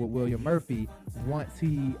background with William Murphy once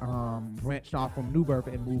he branched off from New Birth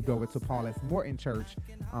and moved over to Paul S. Morton Church,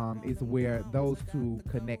 is where those two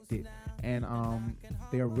connected. And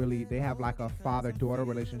they have like a father-daughter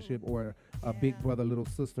relationship or a big brother, little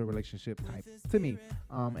sister relationship type to me.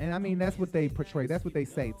 And I mean, that's what they portray. That's what they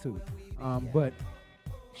say too. But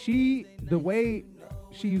the way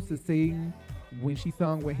she used to sing when she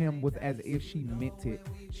sung with him was as if she meant it.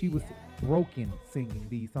 She was broken singing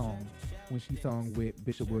these songs when she sung with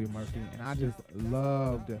Bishop William Murphy. And I just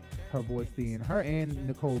loved her voice then. Her and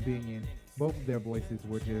Nicole Binion, both of their voices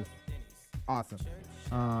were just awesome.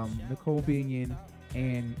 Nicole Binion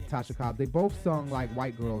and Tasha Cobbs, they both sung like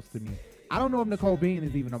white girls to me. I don't know if Nicole Binion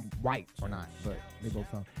is even a white or not, but they both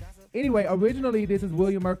sung. Anyway, originally this is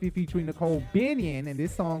William Murphy featuring Nicole Binion, and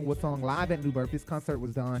this song was sung live at New Birth. This concert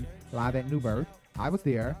was done live at New Birth. I was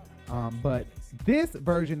there. But this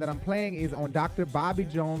version that I'm playing is on Dr. Bobby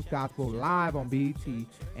Jones Gospel live on BET.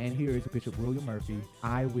 And here is Bishop William Murphy,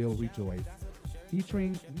 I Will Rejoice,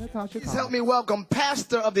 featuring Natasha Please Cobbs. help me welcome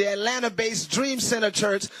pastor of the Atlanta-based Dream Center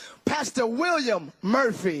Church, Pastor William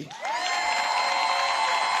Murphy.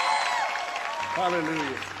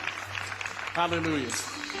 Hallelujah. Hallelujah.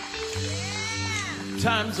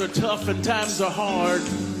 Times are tough and times are hard.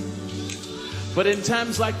 But in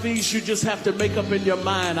times like these, you just have to make up in your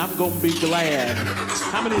mind, I'm going to be glad.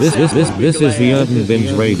 How many This is the Urban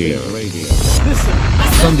Binge Radio. Listen.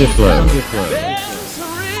 Sunday Flow. There's a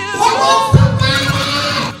river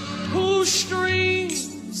whose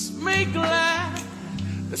streams make glad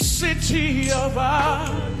the city of our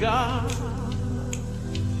God.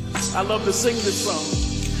 I love to sing this song.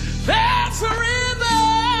 There's a river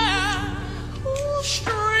whose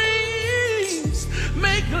streams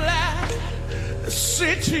make glad the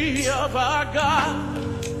city of our God.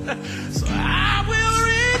 So I will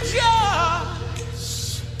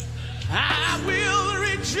rejoice. I will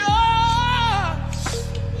rejoice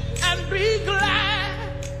and be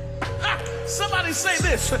glad. Somebody say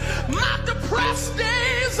this. My depressed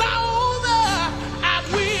days are over. I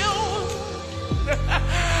will.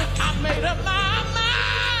 I made up my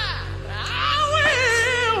mind. I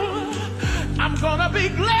will. I'm gonna be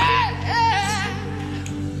glad.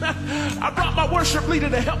 I brought my worship leader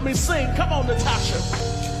to help me sing. Come on, Natasha.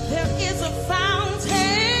 There is a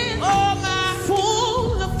fountain,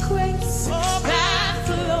 full of grace, that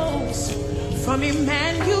flows from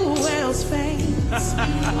Emmanuel's veins.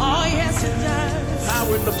 Oh yes, it does.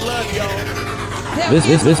 Power in the blood, y'all. This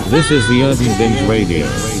is the Urban Binge Radio.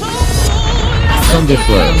 Sunday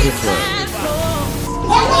Flow.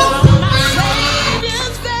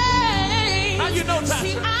 How you know, Tasha?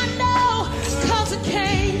 See, I know, 'cause it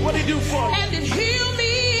came. What did he do for you? And it healed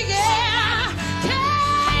me, yeah.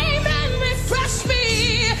 Came and refreshed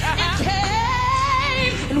me. And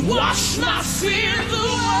came and washed my sins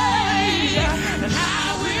away. And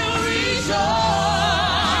I will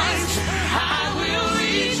rejoice. I will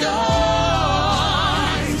rejoice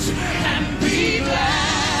and be glad.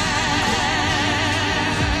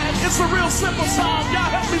 It's a real simple song. Y'all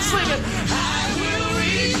help me sing it. I will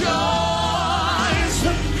rejoice.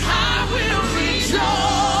 I will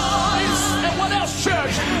rejoice. And what else,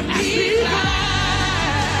 church? Be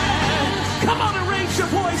glad. Come on and raise your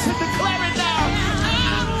voice and declare it now. I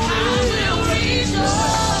will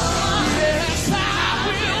rejoice. Yes, I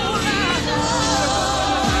will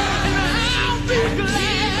rejoice. And I'll be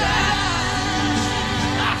glad.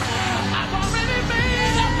 I've already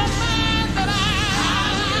made up my mind that I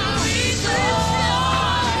will rejoice.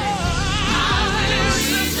 I will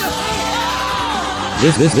rejoice.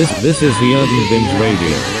 This is the Urban Binge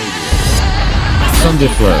Radio. Sunday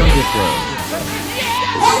Flow.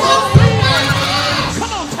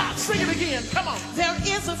 Come on, Top, sing it again. Come on. There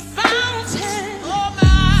is a fountain,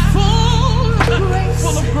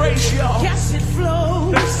 full of grace, y'all. Yes, it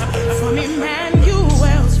flows from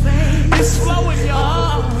Emmanuel's veins. It's flowing,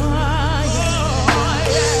 y'all. Oh,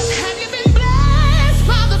 yeah. Have you been blessed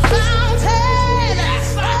by the fountain?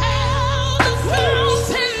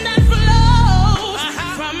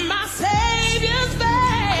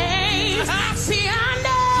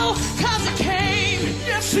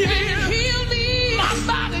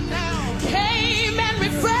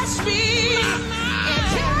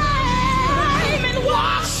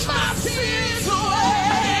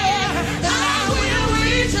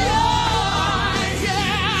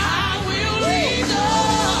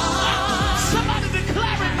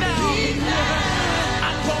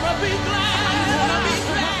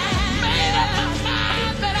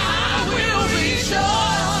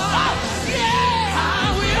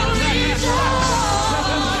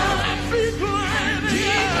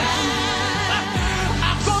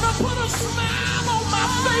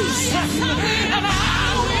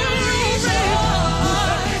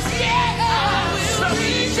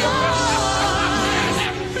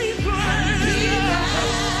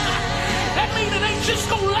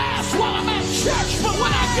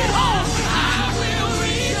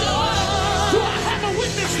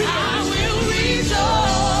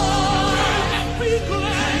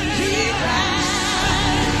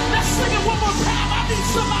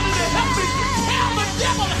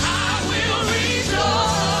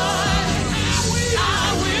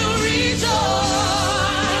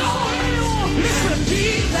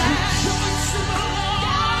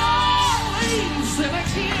 and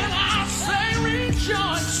again I say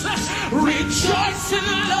rejoice. Rejoice in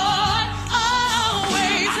the Lord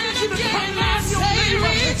always. And again I say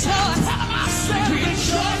rejoice.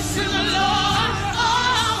 Rejoice in the Lord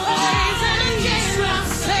always. And again I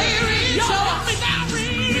say rejoice.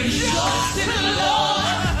 Rejoice in the Lord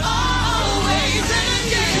always. And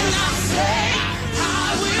again I say I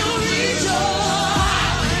will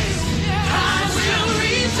rejoice. I will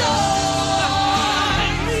rejoice.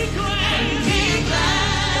 And be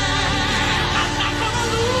glad. I'm not gonna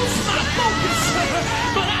lose my focus,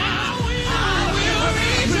 but I will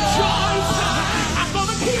rejoice. I'm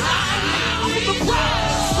gonna keep my eye on the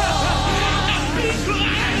prize and be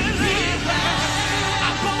glad.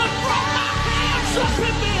 I'm gonna throw my hands up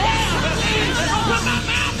in the air and open my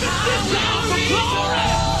mouth and give God the glory.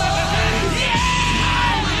 Yeah, I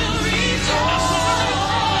will rejoice.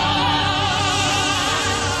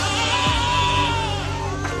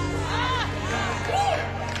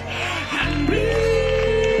 And be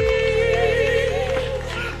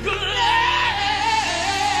glad.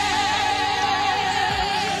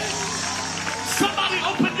 Somebody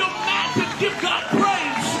open your mouth and give God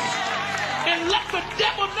praise. And let the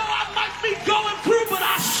devil know I might be going through, but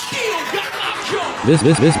I still got my joy.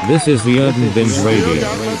 This is the Urban Binge Radio.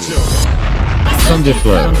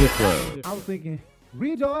 Thunderflow. I was thinking,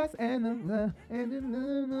 rejoice and the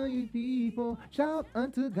you people shout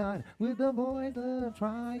unto God with the voice of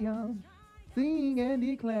triumph. Sing and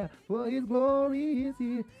declare, for His glory is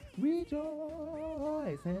here.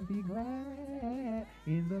 Rejoice and be glad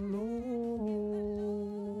in the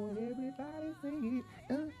Lord. Everybody sing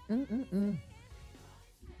it.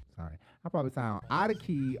 Sorry, I probably sound out of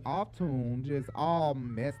key, off tune, just all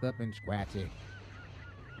messed up and scratchy.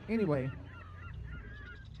 Anyway,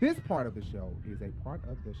 this part of the show is a part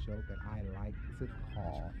of the show that I like to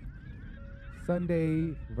call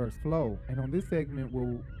Sunday Verse Flow. And on this segment,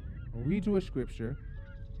 we'll read you a scripture,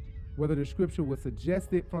 whether the scripture was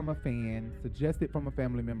suggested from a fan, suggested from a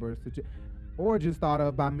family member, or just thought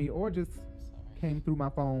of by me, or just came through my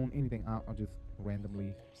phone, anything. I'll just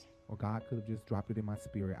randomly, or God could have just dropped it in my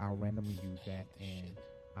spirit. I'll randomly use that, and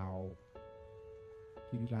I'll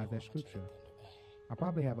give you guys that scripture. I'll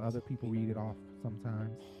probably have other people read it off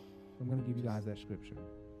sometimes. I'm going to give you guys that scripture.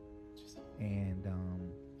 And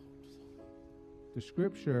the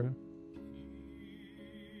scripture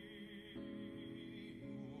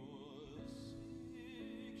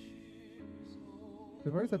the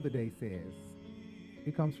verse of the day says,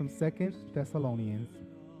 it comes from 2 Thessalonians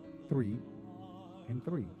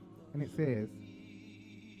 3:3. And it says,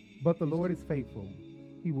 but the Lord is faithful.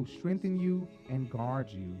 He will strengthen you and guard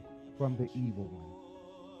you from the evil one.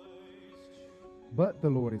 But the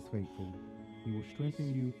Lord is faithful. He will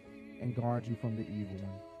strengthen you and guard you from the evil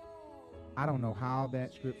one. I don't know how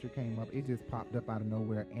that scripture came up. It just popped up out of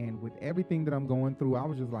nowhere. And with everything that I'm going through, I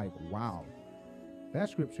was just like, wow, that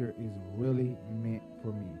scripture is really meant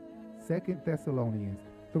for me. 2 Thessalonians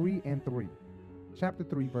 3:3. Chapter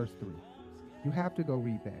 3, verse 3. You have to go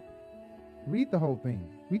read that. Read the whole thing.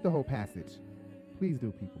 Read the whole passage. Please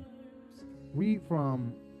do, people. Read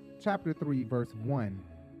from chapter 3, verse 1,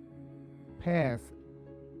 past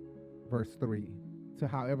verse 3 to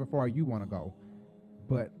however far you want to go.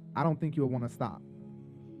 But I don't think you'll want to stop.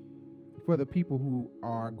 For the people who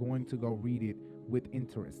are going to go read it with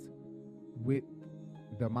interest, with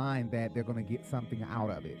the mind that they're going to get something out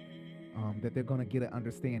of it, that they're going to get an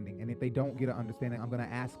understanding. And if they don't get an understanding, I'm going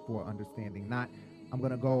to ask for understanding. Not, I'm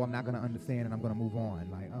going to go, I'm not going to understand, and I'm going to move on.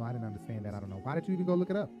 Like, oh, I didn't understand that. I don't know. Why did you even go look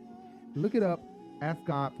it up? Look it up. Ask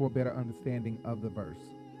God for a better understanding of the verse.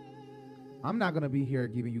 I'm not going to be here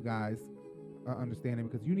giving you guys understanding,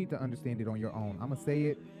 because you need to understand it on your own. I'm going to say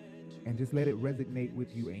it and just let it resonate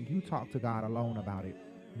with you, and you talk to God alone about it.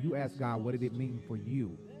 You ask God, what did it mean for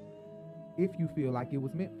you, if you feel like it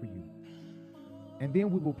was meant for you. And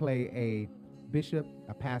then we will play a bishop,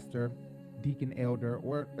 a pastor, deacon, elder,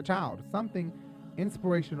 or a child, something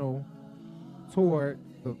inspirational toward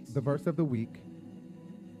the verse of the week,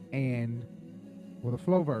 and the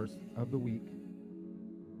flow verse of the week.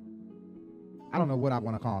 I don't know what I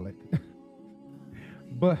want to call it.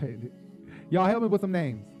 But y'all help me with some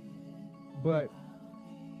names. But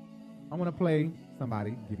I want to play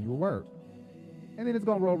somebody give you a word. And then it's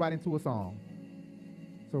going to roll right into a song.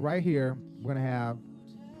 So right here, we're going to have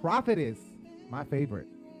Prophetess, my favorite.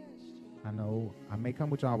 I know I may come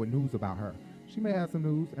with y'all with news about her. She may have some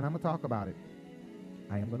news, and I'm going to talk about it.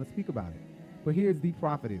 I am going to speak about it. But here's the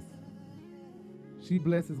Prophetess. She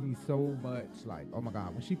blesses me so much. Like, oh my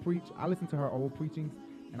God. When she preached, I listen to her old preachings,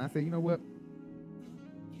 and I say, you know what?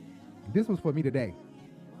 This was for me today.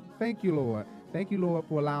 Thank you, Lord. Thank you, Lord,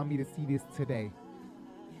 for allowing me to see this today.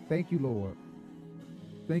 Thank you, Lord.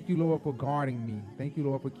 Thank you, Lord, for guarding me. Thank you,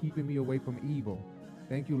 Lord, for keeping me away from evil.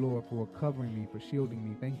 Thank you, Lord, for covering me, for shielding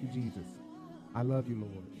me. Thank you, Jesus. I love you,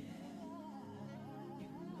 Lord.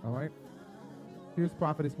 All right. Here's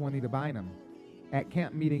Prophetess Juanita Bynum at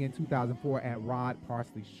camp meeting in 2004 at Rod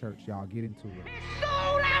Parsley's church. Y'all get into it.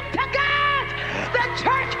 Sold out to God, the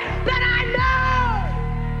church that I know.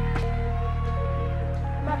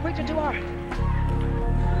 Am I preaching too hard?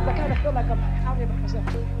 I kind of feel like I'm out here by myself.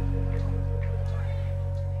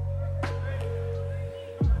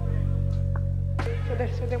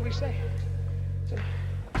 So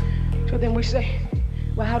then we say,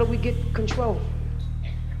 well, how do we get control?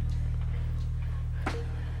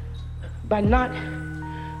 By not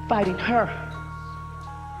fighting her.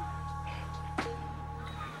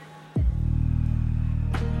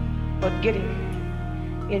 But getting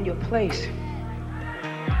in your place.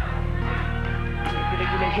 You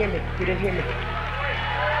didn't hear me. You didn't hear me.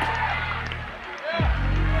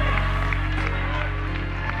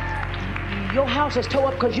 Your house is tore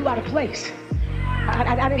up because you out of place.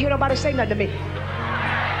 I didn't hear nobody say nothing to me.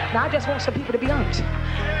 Now I just want some people to be honest.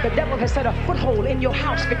 The devil has set a foothold in your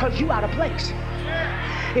house because you out of place.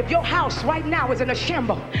 If your house right now is in a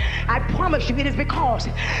shambles, I promise you it is because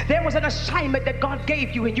there was an assignment that God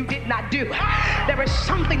gave you and you did not do. There is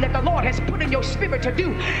something that the Lord has put in your spirit to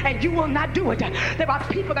do and you will not do it. There are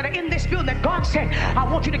people that are in this building that God said, I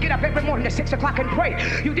want you to get up every morning at 6 o'clock and pray.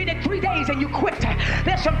 You did it 3 days and you quit.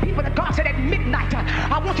 There's some people that God said at midnight,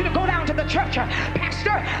 I want you to go down to the church.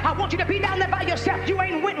 Pastor, I want you to be down there by yourself. You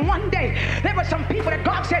ain't went one day. There were some people that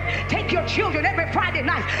God said, take your children every Friday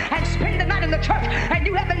night and spend the night in the church, and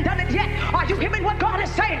you haven't done it yet. Are you hearing what God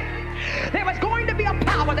is saying? There is going to be a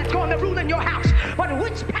power that's going to rule in your house. But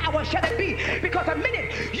which power shall it be? Because the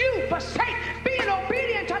minute you forsake being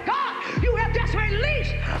obedient to God, you have just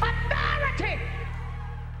released authority.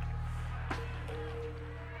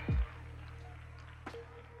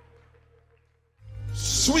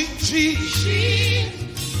 Sweet Jesus,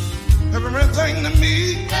 everything to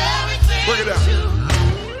me. Break it down.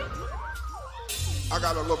 I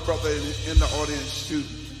got a little brother in the audience too.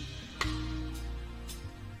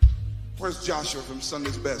 Where's Joshua from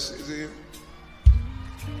Sunday's Best? Is he here?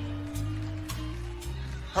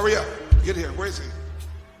 Hurry up. Get here. Where is he?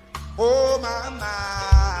 Oh, my,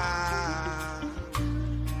 my.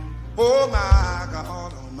 Oh, my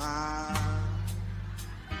God, oh, my.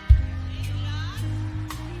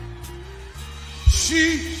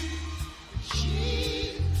 She's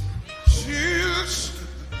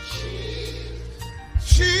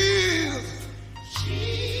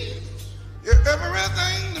you're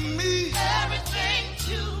everything to me. Everything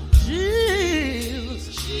to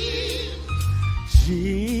Jesus.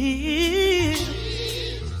 Jesus.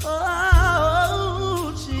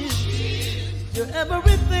 Oh, Jesus. You're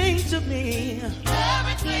everything to me.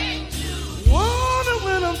 Everything to me. Water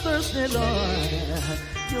when I'm thirsty, Lord.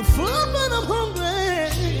 You're food when I'm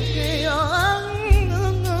hungry.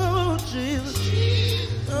 Oh, Jesus.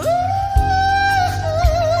 Oh.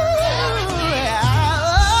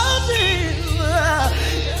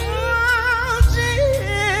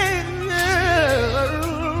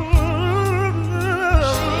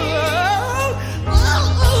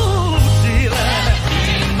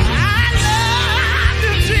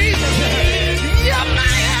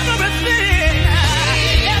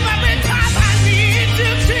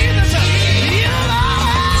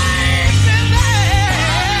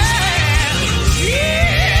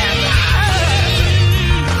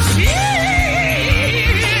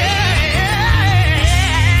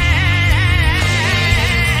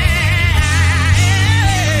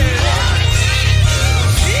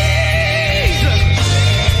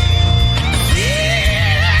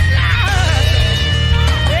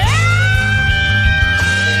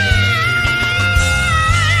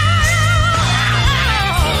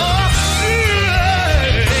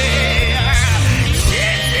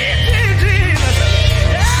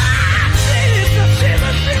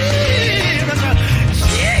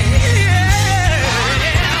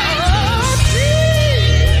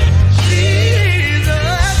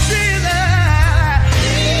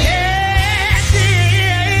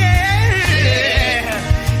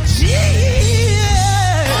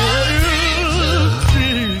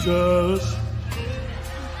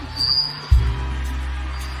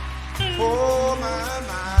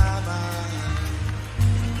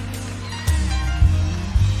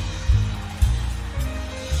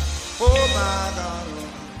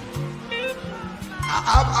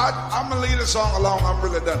 I'm going to leave the song alone. I'm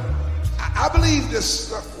really done. I believe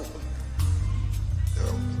this.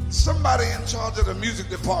 Somebody in charge of the music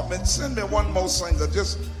department, send me one more singer.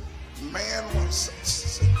 Just man wants.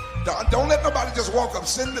 Don't let nobody just walk up.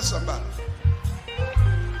 Send me somebody.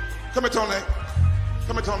 Come here, Tony.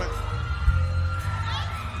 Come here, Tony.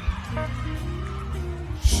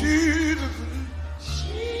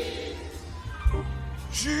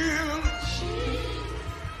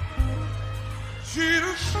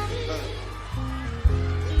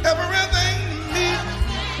 Everything me.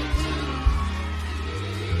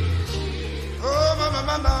 Oh,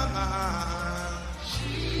 my.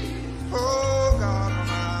 Oh, God,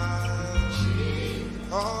 my.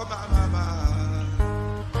 Oh, my.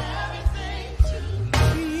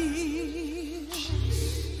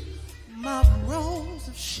 My rose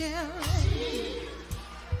of Sharon,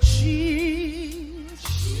 she's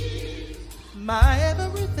my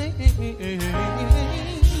everything.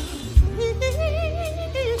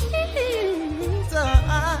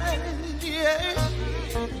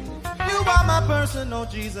 You are my personal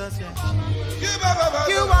Jesus. You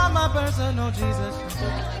are my personal Jesus.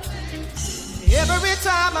 Every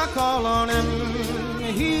time I call on him,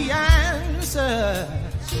 he answers.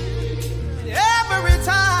 Every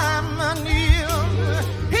time I kneel,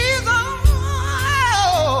 he's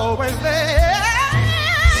always there.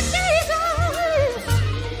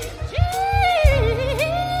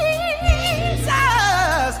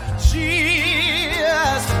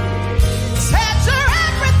 Jesus, said you're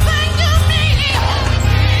everything to me.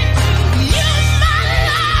 You're my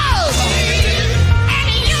love, and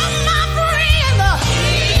you're my friend,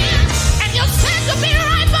 and you said to be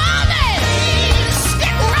right by me.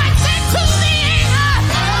 Stick right there to the end.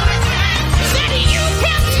 Said you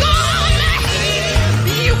can score me,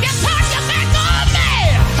 you can turn your back on me,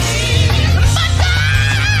 but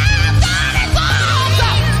God is arms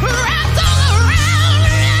wrapped all around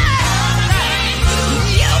me.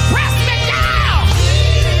 You press me down,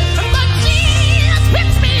 but Jesus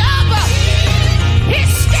picks me up. He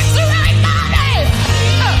sticks right by me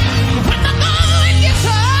when the going gets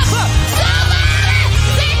tough. Somebody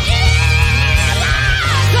say Jesus.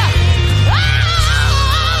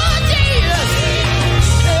 Oh, Jesus.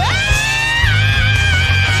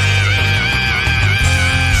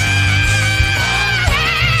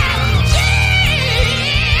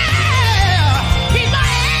 He's my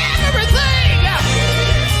everything.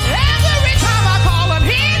 Every time I call him,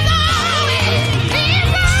 he's always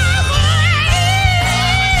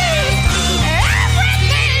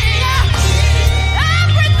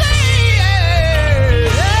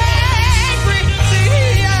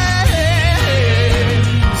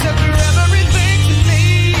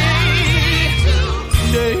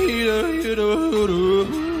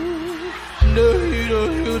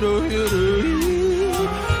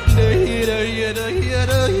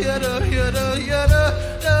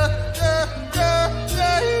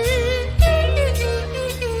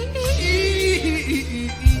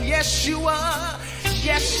Yes, you are.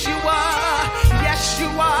 Yes, you are. Yes, you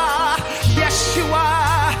are. Yes, you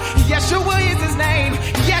are. Yeshua is his name.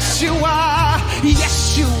 Yes, you are.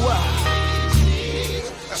 Yes, you are.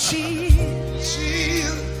 She's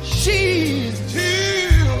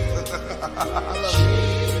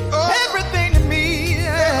everything to me.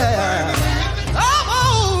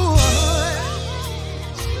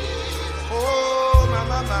 Oh, my.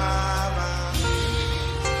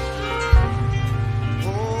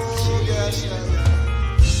 Oh, yes.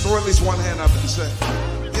 Throw at least one hand up and say,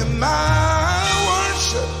 in my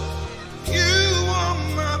worship, you are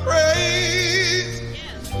my praise.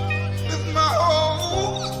 With my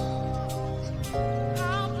whole,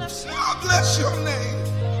 I bless your name.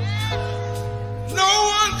 No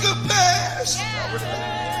one compares.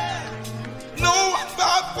 No one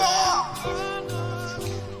by far.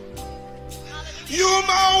 You're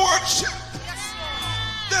my worship.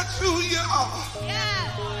 That's who you are.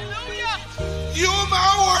 You're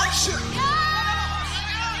my worship.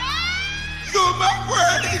 You're my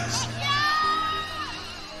praise.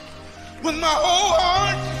 With my whole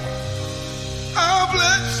heart, I'll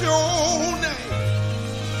bless your name.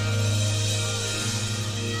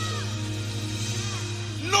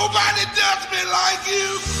 Nobody does me like you.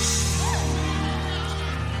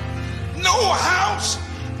 No house,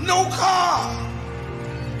 no car.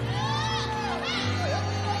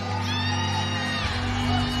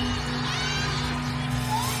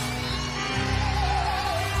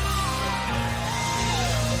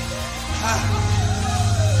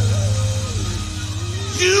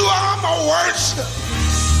 You are my worship.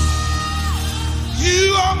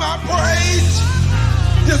 You are my praise.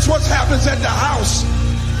 This what happens at the house.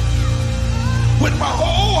 With my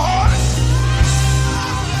whole heart,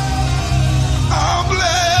 I'll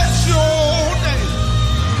bless your name.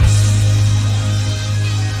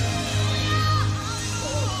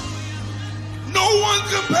 one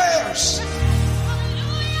compares.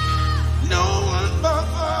 No one but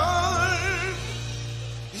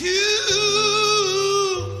you.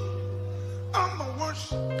 I'm a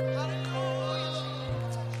worship.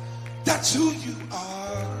 That's who you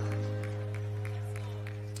are.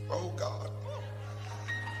 Oh God.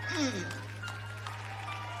 Yeah.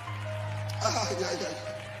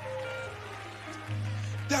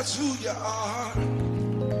 That's who you are.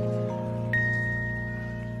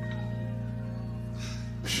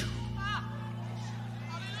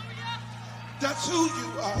 That's who you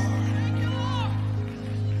are.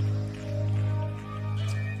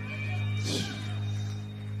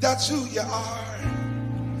 That's who you are.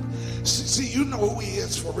 See, you know who he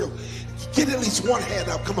is for real. Get at least one hand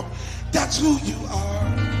up. Come on. That's who you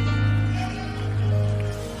are.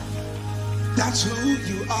 That's who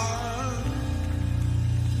you are.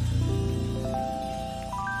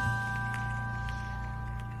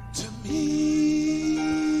 To me.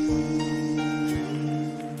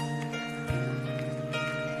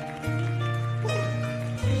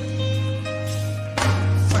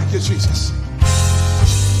 Thank you, Jesus.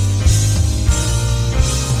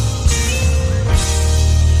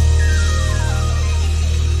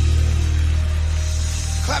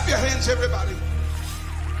 Clap your hands, everybody.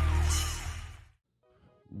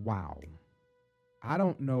 Wow. I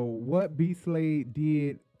don't know what B. Slade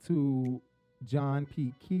did to John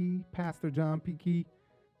P. Key, Pastor John P. Key,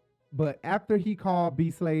 but after he called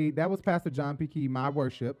B. Slade, that was Pastor John P. Key, my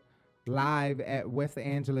worship, live at West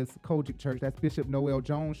Angeles Kojic Church. That's Bishop Noel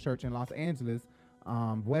Jones Church in Los Angeles,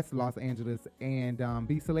 West Los Angeles, and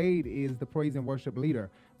B. Slade is the praise and worship leader.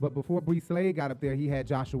 But before B. Slade got up there, he had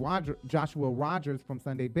Joshua Rogers from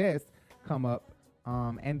Sunday Best come up,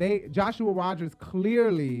 and Joshua Rogers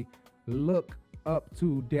clearly look up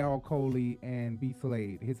to Daryl Coley and B.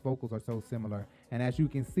 Slade. His vocals are so similar. And as you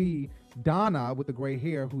can see, Donna with the gray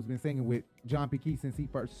hair, who's been singing with John P. Key since he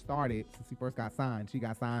first got signed. She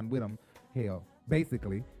got signed with him,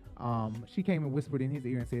 basically. She came and whispered in his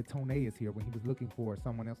ear and said, Tone is here, when he was looking for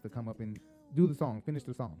someone else to come up and do the song, finish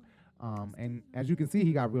the song. And as you can see,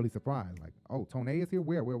 he got really surprised. Like, oh, Tone is here?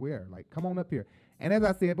 Where? Like, come on up here. And as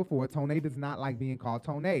I said before, Tone does not like being called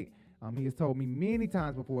Tone. He has told me many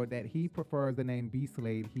times before that he prefers the name B.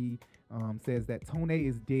 Slade. He says that Tone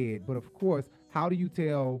is dead. But of course, how do you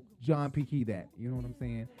tell John P. Key that? You know what I'm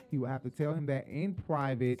saying? He will have to tell him that in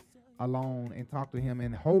private, alone, and talk to him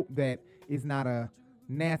and hope that it's not a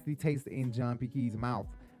nasty taste in John P. Key's mouth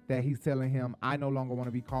that he's telling him, I no longer want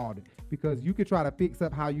to be called. Because you could try to fix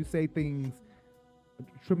up how you say things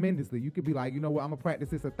tremendously. You could be like, you know what, I'm gonna practice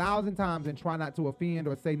this 1,000 times and try not to offend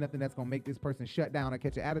or say nothing that's gonna make this person shut down or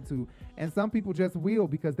catch an attitude. And some people just will,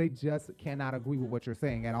 because they just cannot agree with what you're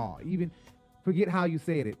saying at all. Even forget how you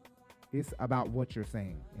said it. It's about what you're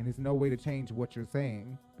saying, and there's no way to change what you're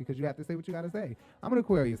saying, because you have to say what you gotta say. I'm an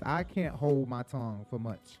Aquarius. I can't hold my tongue for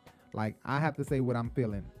much. Like, I have to say what I'm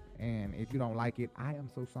feeling, and if you don't like it, I am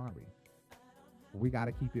so sorry. We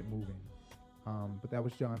gotta keep it moving. But that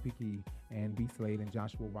was John P. Key and B. Slade and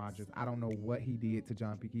Joshua Rogers. I don't know what he did to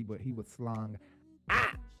John P. Key, but he was slung,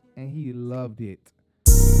 and he loved it.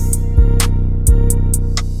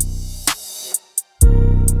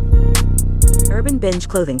 Urban Binge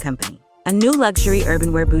Clothing Company, a new luxury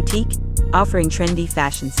urban wear boutique offering trendy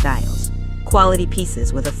fashion styles, quality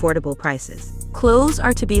pieces with affordable prices. Clothes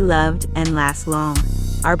are to be loved and last long.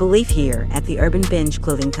 Our belief here at the Urban Binge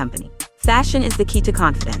Clothing Company. Fashion is the key to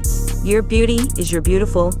confidence. Your beauty is your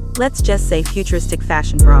beautiful, let's just say futuristic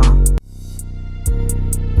fashion for all.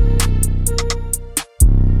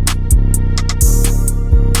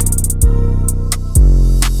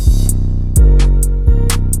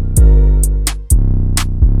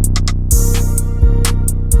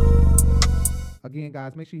 Again,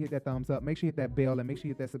 guys, make sure you hit that thumbs up. Make sure you hit that bell, and make sure you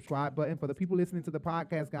hit that subscribe button. For the people listening to the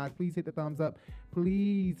podcast, guys, please hit the thumbs up.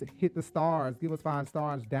 Please hit the stars. Give us 5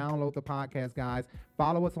 stars. Download the podcast, guys.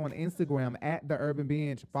 Follow us on Instagram at The Urban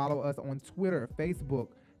Binge. Follow us on Twitter, Facebook,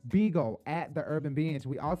 Beagle at The Urban Binge.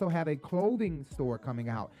 We also have a clothing store coming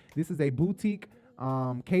out. This is a boutique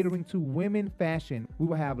catering to women fashion. We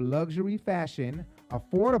will have luxury fashion,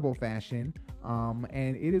 affordable fashion,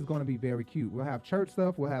 and it is going to be very cute. We'll have church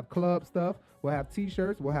stuff. We'll have club stuff. We'll have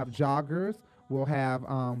t-shirts. We'll have joggers. We'll have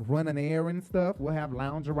run an errand stuff. We'll have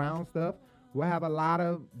lounge around stuff. We'll have a lot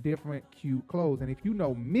of different cute clothes. And if you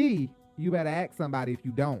know me, you better ask somebody if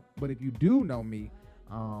you don't. But if you do know me,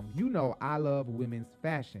 you know I love women's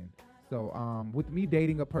fashion. So with me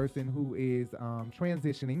dating a person who is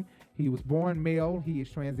transitioning, he was born male, he is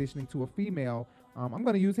transitioning to a female. I'm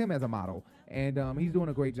going to use him as a model. And he's doing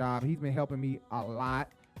a great job. He's been helping me a lot.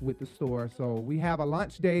 with the store. So we have a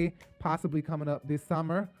launch day possibly coming up this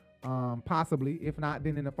summer, possibly, if not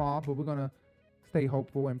then in the fall, but we're going to stay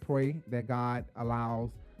hopeful and pray that God allows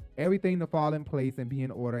everything to fall in place and be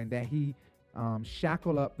in order, and that he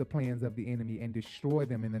shackle up the plans of the enemy and destroy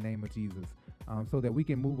them in the name of Jesus, so that we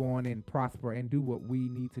can move on and prosper and do what we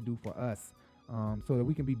need to do for us, so that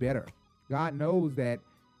we can be better. God knows that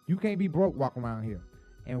you can't be broke walking around here.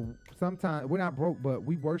 And sometimes we're not broke, but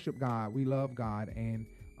we worship God. We love God. And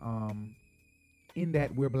in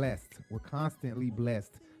that we're blessed. We're constantly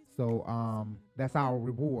blessed. So that's our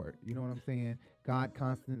reward. You know what I'm saying? God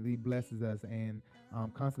constantly blesses us and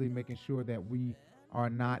constantly making sure that we are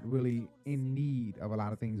not really in need of a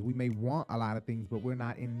lot of things. We may want a lot of things, but we're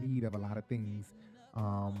not in need of a lot of things.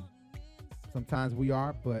 Sometimes we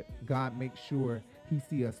are, but God makes sure he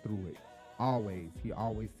see us through it. Always. He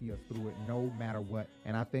always see us through it, no matter what.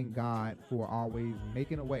 And I thank God for always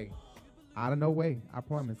making a way out of no way. I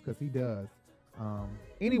promise, because he does.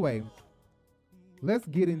 Anyway, let's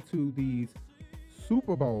get into these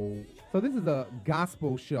Super Bowl. So this is a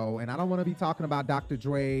gospel show, and I don't want to be talking about Dr.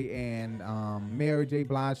 Dre and Mary J.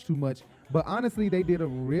 Blige too much, but honestly, they did a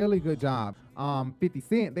really good job. 50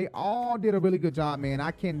 Cent, they all did a really good job, man.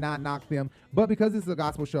 I cannot knock them. But because this is a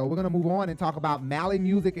gospel show, we're going to move on and talk about Mally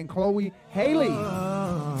Music and Chloe Haley.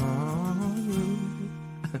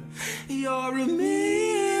 You're a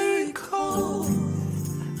miracle.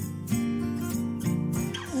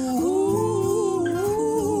 Ooh,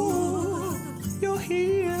 you're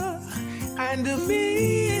here and a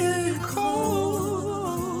miracle.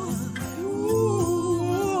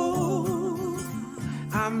 Ooh,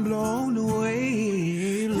 I'm blown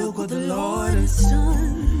away. Look what the Lord has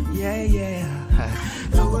done. Yeah, yeah.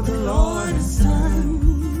 Look what the Lord has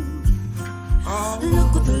done. Oh,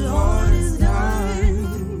 look what the Lord has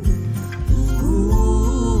done.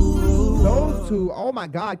 Ooh. Those two, oh my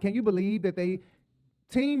God, can you believe that they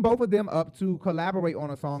teamed both of them up to collaborate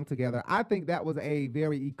on a song together? I think that was a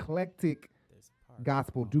very eclectic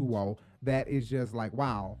gospel duo that is just like,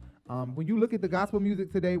 wow. When you look at the gospel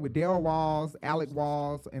music today with Daryl Walls, Alec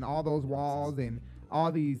Walls, and all those Walls and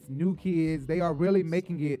all these new kids, they are really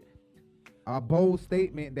making it a bold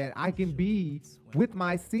statement that I can be with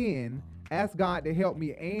my sin, ask God to help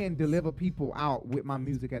me, and deliver people out with my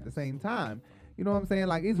music at the same time. You know what I'm saying?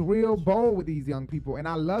 Like, it's real bold with these young people, and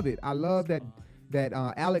I love it. I love that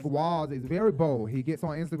Alec Walls is very bold. He gets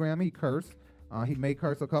on Instagram, he curse. He may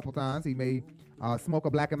curse a couple times. He may smoke a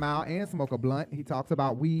black and mild and smoke a blunt. He talks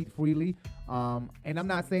about weed freely. And I'm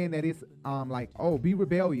not saying that it's like, oh, be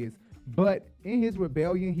rebellious. But in his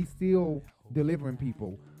rebellion, he's still delivering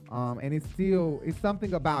people. And it's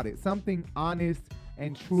something about it. Something honest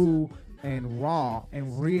and true and raw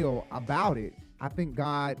and real about it. I think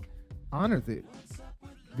God honors it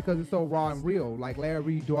because it's so raw and real. Like Larry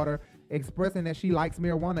Reid's daughter expressing that she likes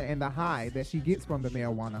marijuana and the high that she gets from the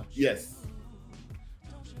marijuana. Yes.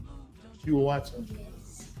 You were watching.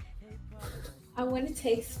 Yes. I wanted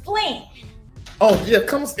to explain. Oh yeah,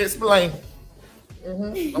 come explain.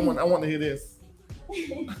 Mm-hmm. I want to hear this.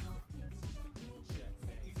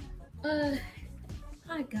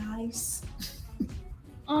 Hi guys.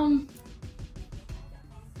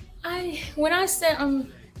 When I said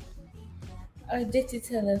I'm addicted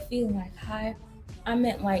to the feeling like high, I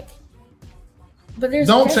meant like. But there's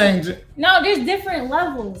don't change it. No, there's different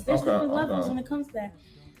levels. There's different levels when it comes to that.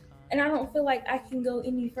 And I don't feel like I can go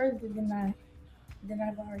any further than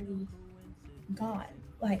I've already gone.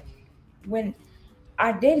 Like when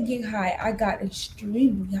I did get high, I got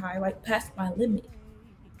extremely high, like past my limit.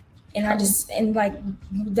 And like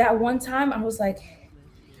that one time I was like,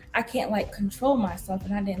 I can't like control myself,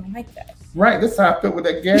 and I didn't like that. Right, that's how I felt with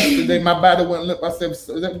that gas today. My body wouldn't look. I said, "Is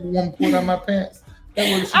that one pulled out my pants?"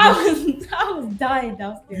 I was dying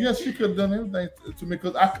downstairs. Yes, she could have done everything to me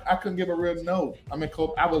because I couldn't give a real no. I mean,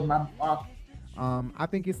 I was my. I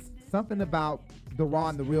think it's something about the raw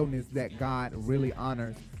and the realness that God really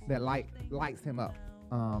honors, that lights him up.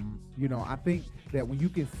 You know, I think that when you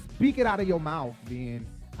can speak it out of your mouth, then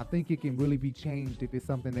I think it can really be changed if it's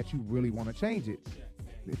something that you really want to change it.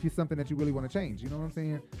 If it's something that you really want to change, you know what I'm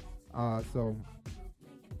saying? So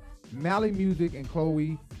Mally Music and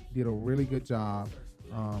Chloe did a really good job.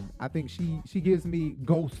 I think she gives me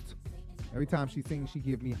Ghost. Every time she sings, she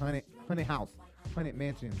gives me Haunted House, Haunted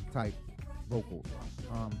Mansion type vocals.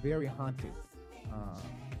 Very haunted.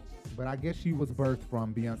 But I guess she was birthed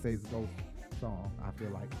from Beyonce's Ghost song. I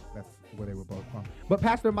feel like that's where they were both from. But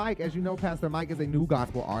Pastor Mike, as you know, Pastor Mike is a new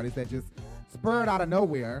gospel artist that just spurred out of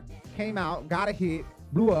nowhere, came out, got a hit,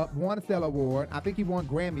 blew up, won a Stellar Award. I think he won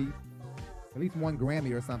Grammy, at least one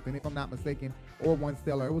Grammy or something, if I'm not mistaken. or won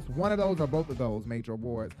Stellar. It was one of those or both of those major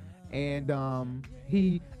awards. And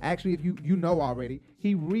he actually, if you know already,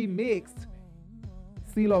 he remixed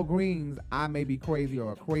CeeLo Green's I May Be Crazy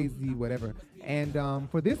or Crazy, whatever. And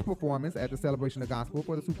for this performance at the Celebration of Gospel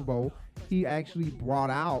for the Super Bowl, he actually brought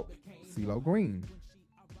out CeeLo Green,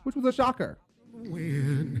 which was a shocker.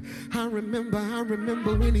 When I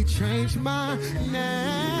remember when he changed my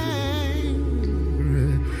name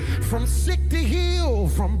from sick to heal,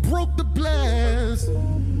 from broke to blessed.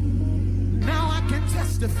 Now I can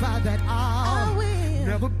testify that I'll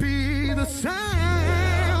never be the same.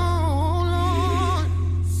 Oh, Lord.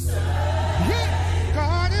 Yeah.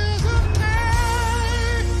 God is amazing.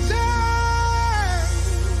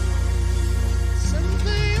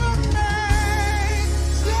 Simply amazing.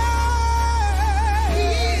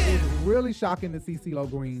 It's really shocking to see CeeLo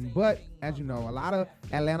Green, but as you know, a lot of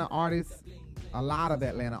Atlanta artists, black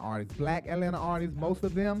Atlanta artists, most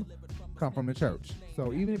of them come from the church.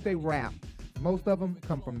 So even if they rap, most of them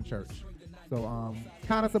come from the church. So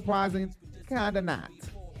kind of surprising, kind of not.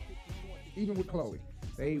 Even with Chloe,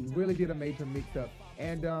 they really did a major mix-up.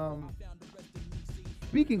 And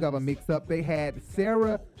speaking of a mix-up, they had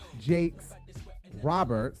Sarah Jakes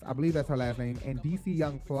Roberts, I believe that's her last name, and DC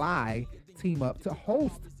Young Fly team up to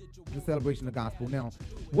host the Celebration of Gospel. Now,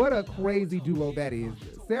 what a crazy duo that is.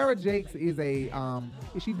 Sarah Jakes is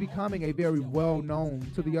she's becoming a very well-known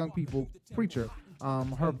to the young people preacher.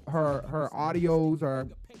 Her audios are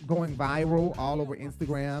going viral all over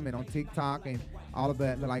Instagram and on TikTok and all of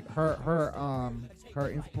that. Like her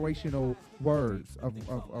inspirational words of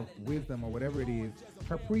wisdom or whatever it is.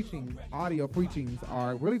 Her audio preachings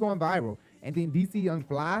are really going viral. And then DC Young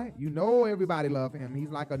Fly, you know everybody love him. He's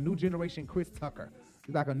like a new generation Chris Tucker.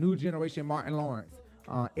 He's like a new generation Martin Lawrence.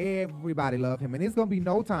 Everybody love him. And it's going to be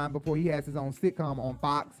no time before he has his own sitcom on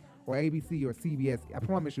Fox or ABC or CBS. I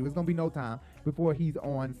promise you, it's going to be no time before he's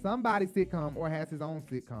on somebody's sitcom or has his own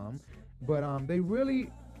sitcom. But they really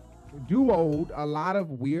duoed a lot of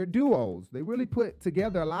weird duos. They really put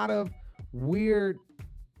together a lot of weird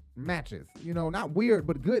matches. You know, not weird,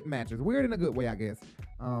 but good matches. Weird in a good way, I guess.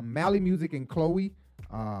 Mally Music and Chloe,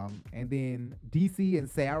 and then DC and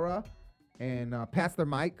Sarah, and Pastor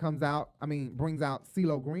Mike brings out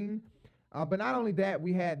CeeLo Green. But not only that,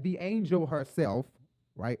 we had the angel herself,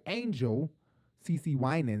 right? Angel, CeCe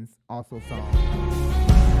Winans also sung.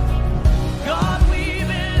 God, we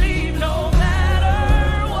believe no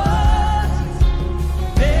matter what,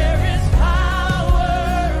 there is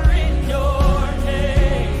power in your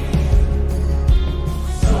name.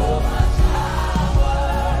 So much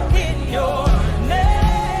power in your name.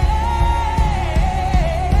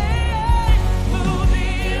 Move the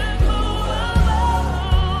immovable,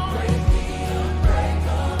 break the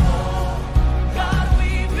unbreakable. God,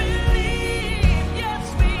 we believe, yes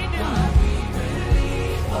we do. God, we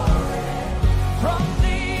believe for it. From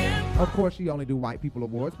the Of course, she only do white people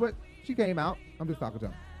awards, but she came out. I'm just talking to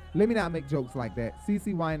her. Let me not make jokes like that.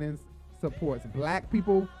 CeCe Winans supports black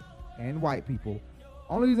people and white people.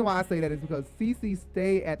 Only reason why I say that is because CeCe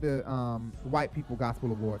stay at the White People Gospel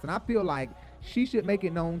Awards, and I feel like she should make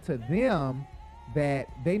it known to them that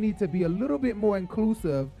they need to be a little bit more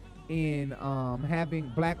inclusive in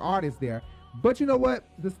having black artists there. But you know what?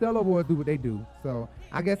 The Stellar Awards do what they do, so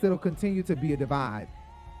I guess it'll continue to be a divide.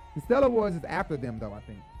 The Stellar Awards is after them, though, I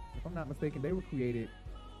think. If I'm not mistaken,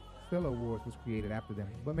 Stellar Awards was created after them,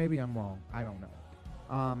 but maybe I'm wrong. I don't know.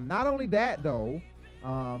 Not only that, though,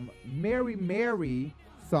 Mary Mary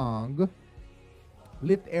song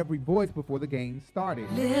Lift Every Voice before the game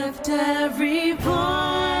started. Lift every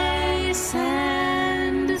voice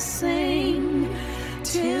and sing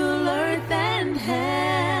till earth and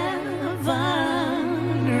heaven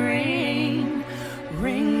ring,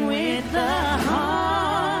 ring with the harmonies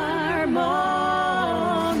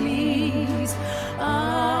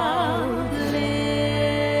of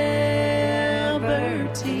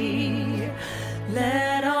liberty.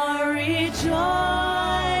 Let our rejoicing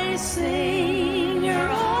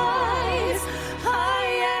rise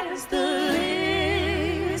high as the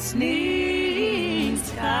listening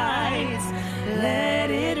skies.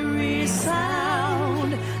 Let it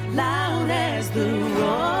resound loud as the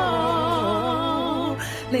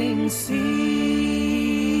rolling sea.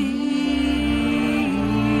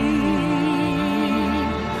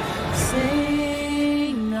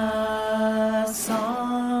 Sing a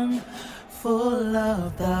song full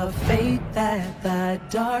of the faith that the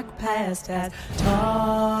dark past has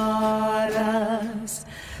taught us.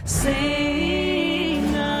 Sing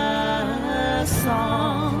a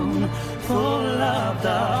song full of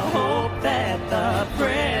the hope that the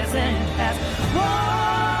present has brought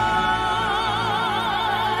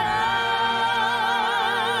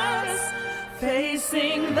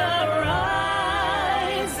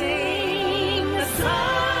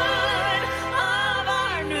sign of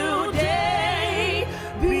our new day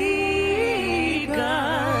begun.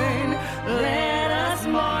 Let us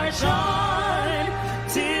march on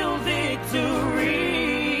till victory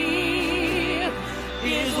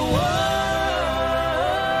is won.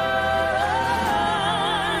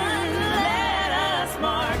 Let us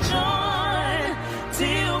march on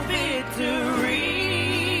till victory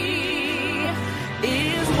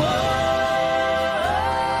is won.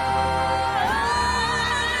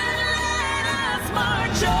 Let us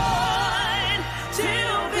march on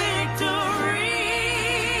till victory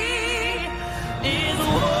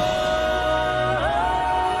is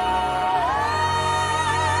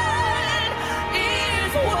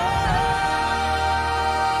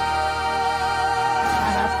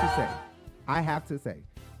I have to say,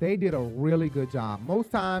 they did a really good job.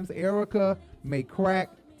 Most times, Erica may crack,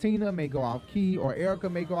 Tina may go off key, or Erica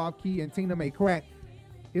may go off key and Tina may crack.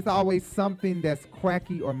 It's always something that's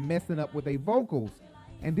cracky or messing up with their vocals.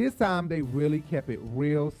 And this time, they really kept it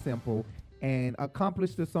real simple and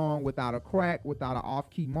accomplished the song without a crack, without an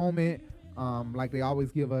off-key moment, like they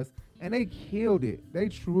always give us. And they killed it. They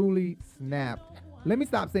truly snapped. Let me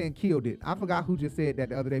stop saying killed it. I forgot who just said that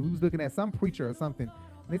the other day. We was looking at some preacher or something.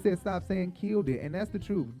 They said stop saying killed it, and that's the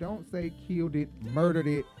truth. Don't say killed it, murdered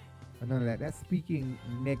it, or none of that. That's speaking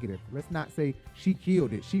negative. Let's not say she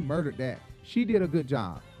killed it, she murdered that. She did a good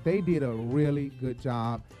job. They did a really good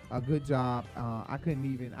job. A good job. I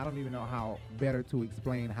don't even know how better to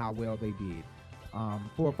explain how well they did.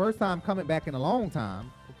 For a first time coming back in a long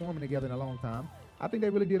time, performing together in a long time, I think they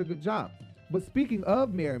really did a good job. But speaking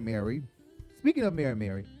of Mary Mary,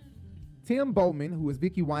 Tim Bowman, who is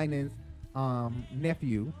Vicki Winans'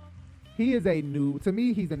 nephew, he's a new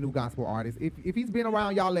gospel artist. If he's been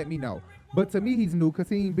around, y'all let me know. But to me, he's new because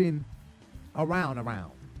he ain't been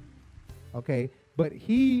around. Okay, but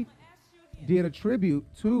he did a tribute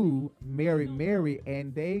to Mary Mary,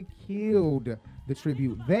 and they killed the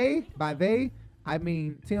tribute. By they, I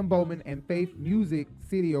mean Tim Bowman and Faith Music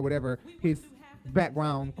City or whatever his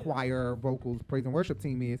background choir, vocals, praise and worship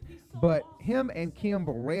team is. But him and Kim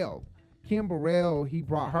Burrell, he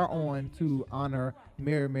brought her on to honor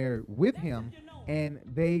Mary Mary with him, and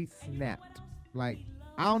they snapped. Like,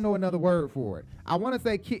 I don't know another word for it. I want to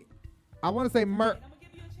say murk,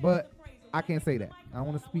 but I can't say that. I don't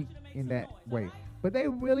want to speak in that way. But they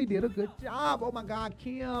really did a good job. Oh my God,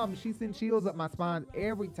 Kim, she sends chills up my spine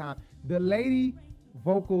every time. The lady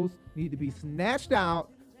vocals need to be snatched out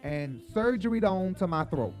and surgeryed on to my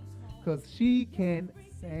throat, because she can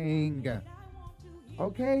sing.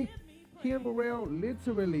 Okay? Kim Burrell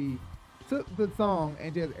literally took the song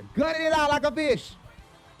and just gutted it out like a fish.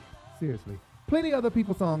 Seriously. Plenty of other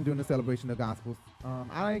people's songs during the celebration of gospels.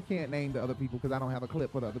 I can't name the other people because I don't have a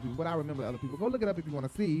clip for the other people, but I remember the other people. Go look it up if you want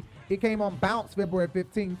to see. It came on Bounce February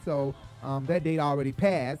 15th, so that date already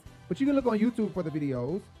passed. But you can look on YouTube for the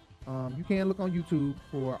videos. You can look on YouTube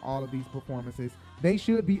for all of these performances. They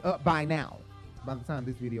should be up by now. By the time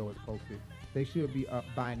this video is posted, they should be up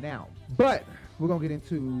by now. But we're going to get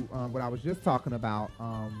into what I was just talking about.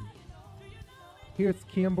 Here's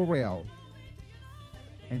Kim Burrell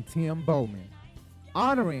and Tim Bowman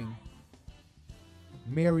honoring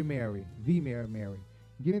Mary Mary, the Mary Mary.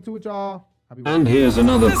 Get into it, y'all. And here's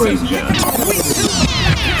another praise jam.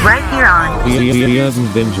 Right here on the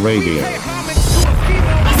Urban Binge Radio.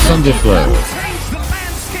 Sunday Flow. Change the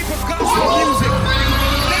landscape of gospel music.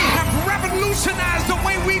 They have revolutionized the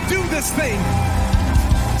way we do this thing.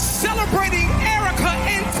 Celebrating Erica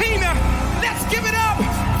and Tina. Let's give it up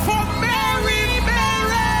for Mary Mary.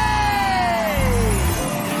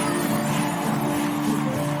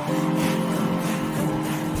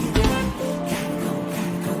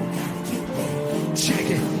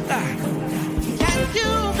 Check it. And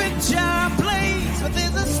you've been your place, but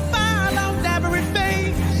there's a smile on every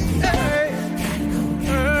face. Hey.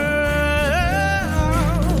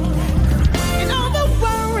 And all the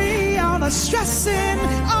worry, all the stressing,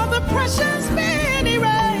 all the pressure's been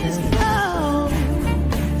erased.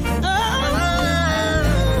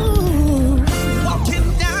 Walking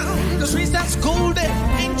down the streets that's golden,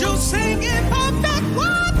 angels singing perfect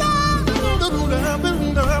weather.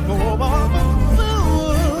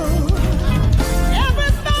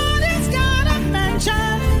 Everybody's got a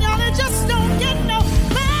mansion, y'all they just don't get no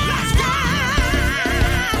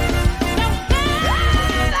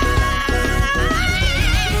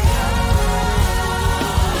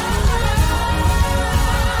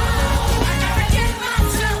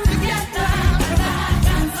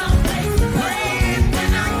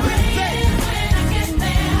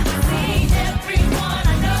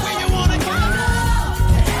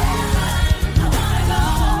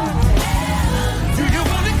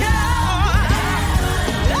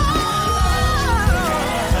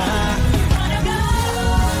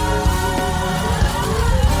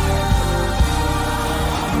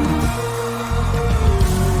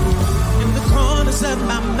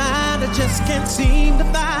just can't seem to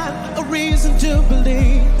find a reason to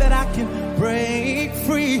believe that I can break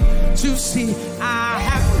free. To see I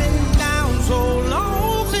have been down so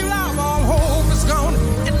long, till I'm all hope is gone.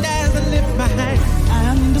 And as I lift my hand, I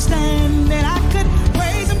understand that I could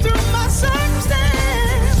praise him through my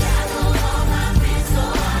circumstance.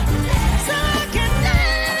 So I can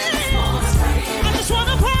dance. I just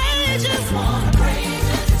wanna praise you.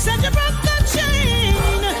 Said you broke the chain.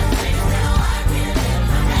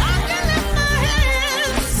 I can lift my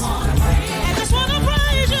hands. I just wanna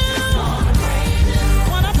praise you.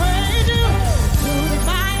 Wanna praise you. Through the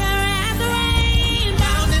fire and the rain,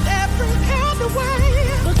 bound in every kind of way.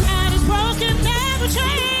 But God is broken every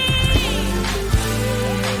chain.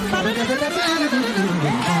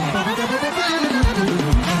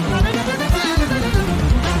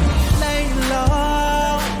 Laying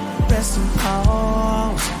low, resting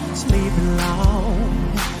pause, sleeping long,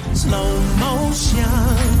 slow motion.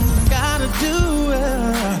 Gotta do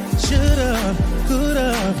it. Should've,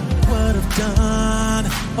 could've, would've done.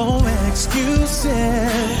 Oh,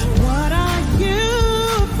 excuses. What are you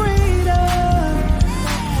afraid of?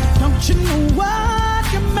 Don't you know what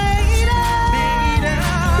you're made of?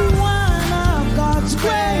 One of God's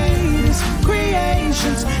greatest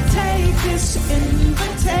creations. Take this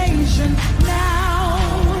invitation now.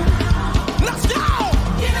 Let's go!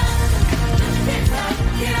 Get up, get up,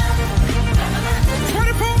 get up.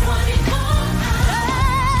 24.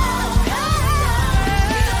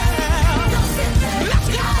 Let's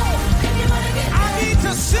go! I need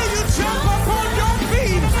to see you jump up on your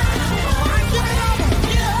feet. And get it up.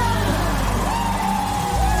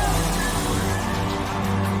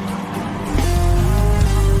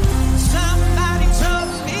 Somebody told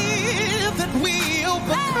me that we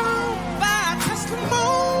overcome by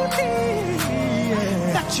testimony.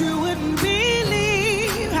 That you wouldn't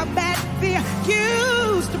believe how bad fear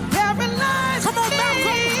used to paralyze. Come on,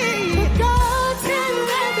 Malcolm. God can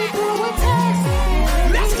let me through a test.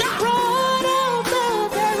 Let's go. Brought out the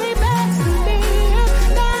very best of me.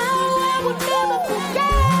 Now I would never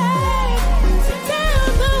forget to tell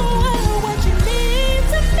the world what you mean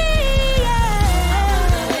to me.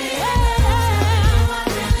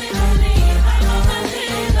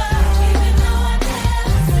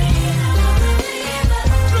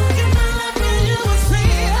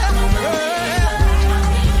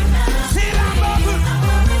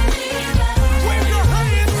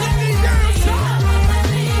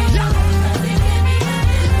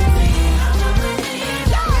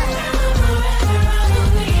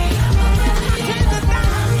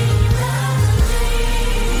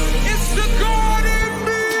 It's the God in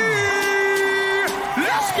me.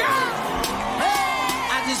 Let's go.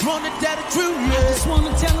 I just want to tell the truth, yeah. I just want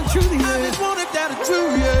to tell the truth, yeah. I just want to tell the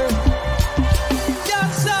truth, yeah.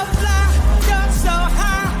 You're so fly, you're so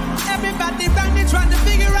high. Everybody around me trying to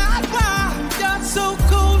figure out why. You're so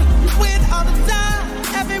cool, you win all the time.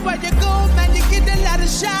 Everywhere you go, man, you get a lot of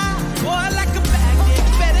shine. Boy, like a magnet,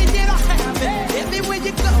 better you don't have it. Everywhere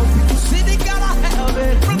you go, you city gotta have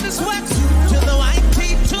it. From the sweatsuit to the white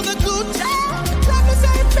tee to the Gucci. Let me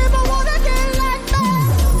say, people wanna get like me.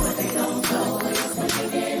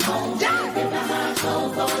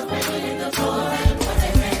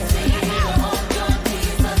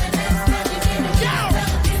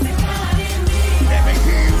 Let me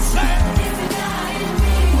hear you say.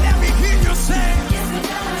 Let me hear you say.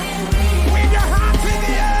 With your hands in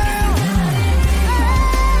the air.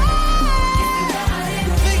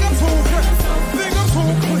 Big up for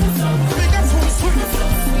quick.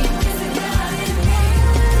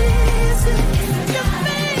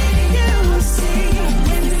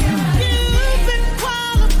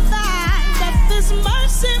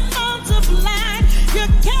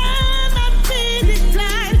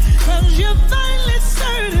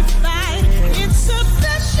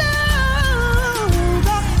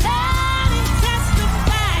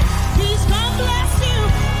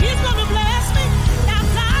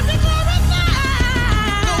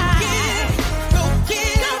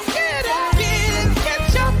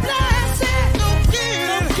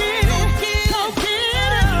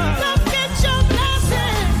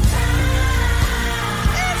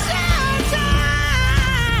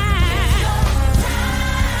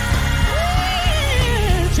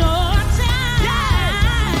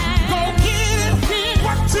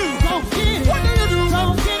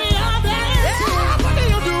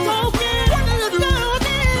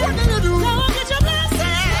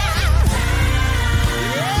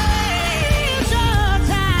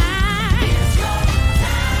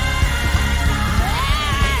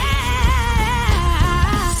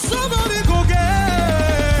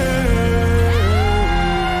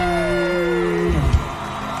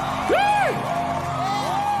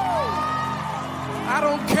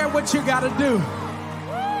 what you got to do.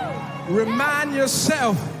 Remind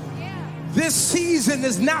yourself, this season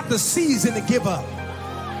is not the season to give up.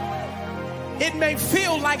 It may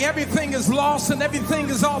feel like everything is lost and everything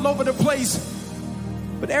is all over the place.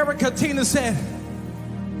 But Erica Tina said,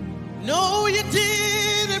 no, you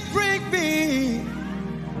didn't break me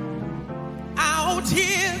out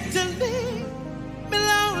here to leave me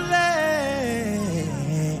lonely.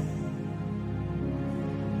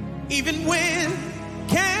 Even when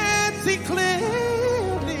can't see clearly,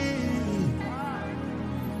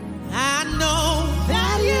 I know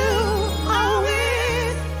that you are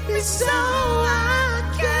with me, so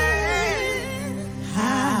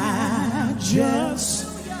I just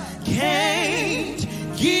can't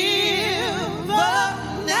give up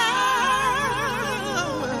now.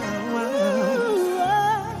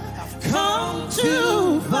 I've come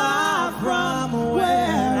too far from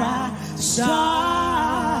where I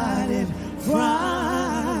started from.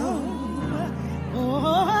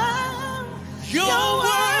 Your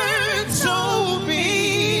word told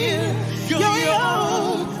me your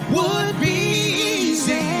yoke would be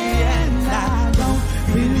easy, and I don't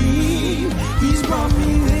believe he's brought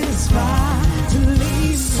me this far to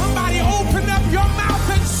leave. Somebody open up your mouth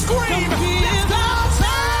and scream.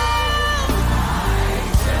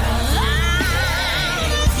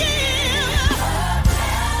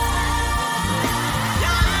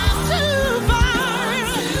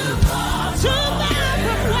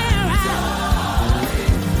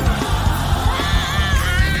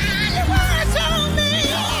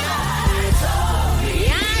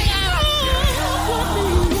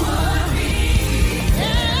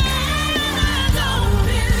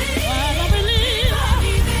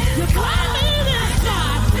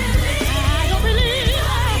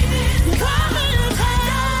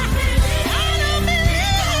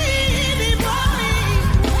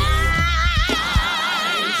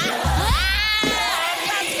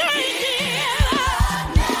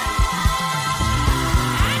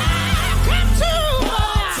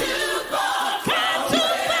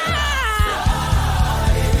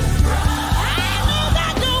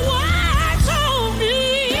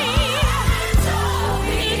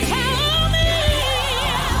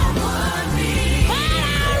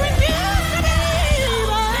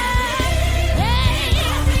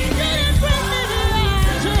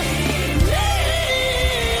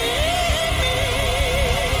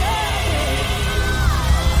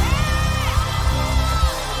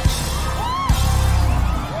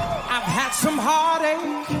 Some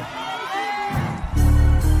heartache,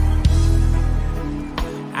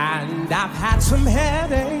 and I've had some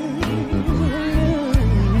headache.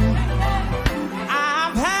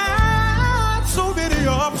 I've had so many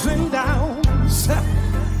ups and downs.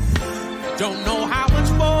 Don't know how much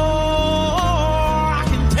more I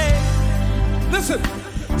can take. Listen,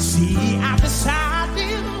 see, I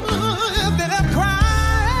decided that I've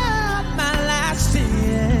cried my last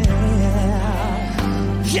tear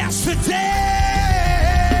yesterday.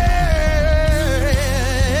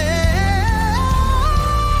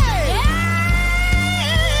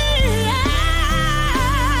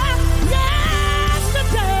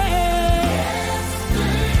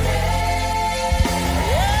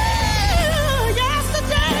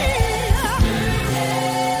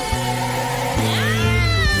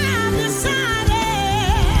 This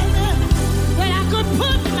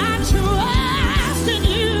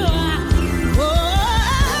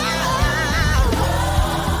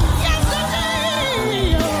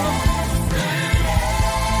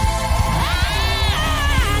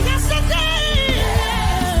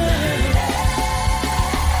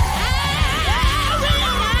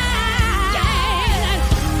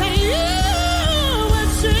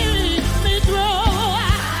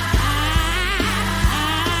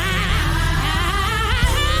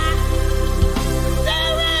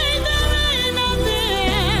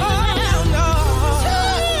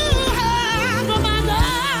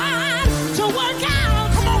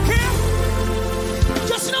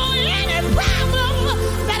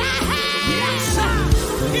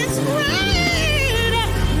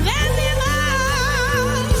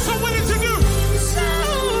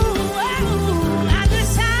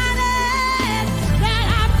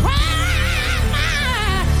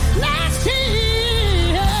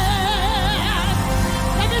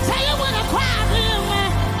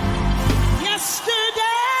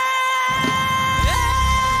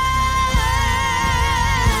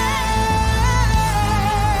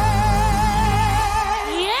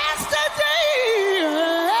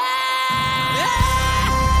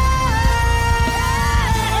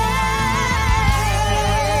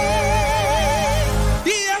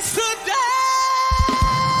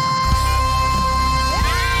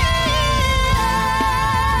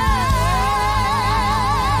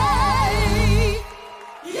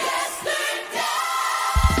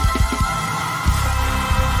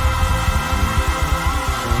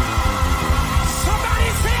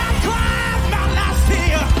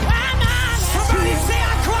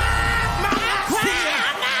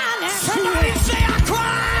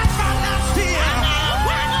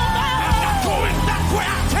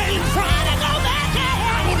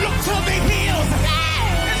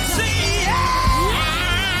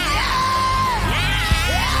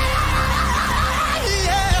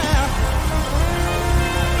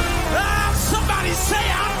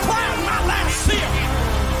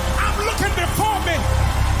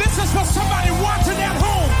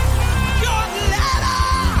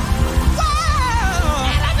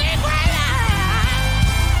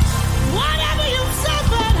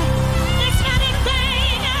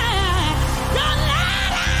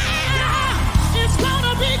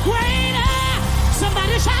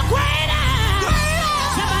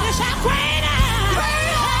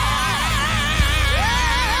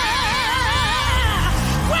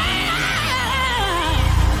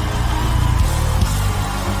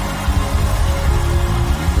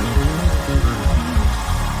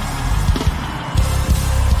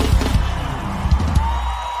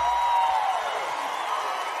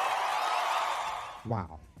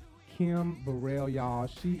Wow. Kim Burrell, y'all,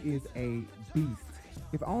 she is a beast.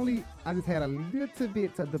 If only I just had a little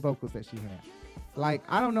bit of the vocals that she had. Like,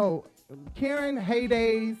 I don't know, Karen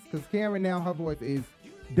heydays, because Karen now, her voice is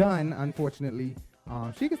done, unfortunately.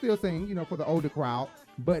 She can still sing, you know, for the older crowd.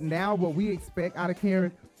 But now what we expect out of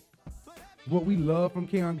Karen, what we love from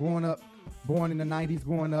Karen growing up, born in the 90s,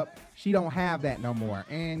 growing up, she don't have that no more.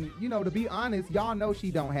 And, you know, to be honest, y'all know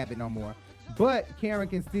she don't have it no more. But Karen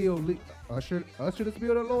can still usher the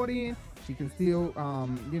Spirit of the Lord in. She can still,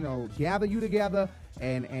 you know, gather you together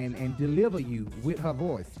and deliver you with her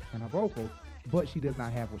voice and her vocals. But she does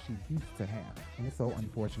not have what she used to have. And it's so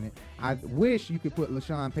unfortunate. I wish you could put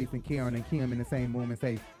LaShawn Pace and Karen and Kim in the same room and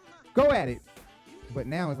say, go at it. But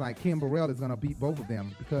now it's like Kim Burrell is going to beat both of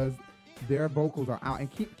them because their vocals are out.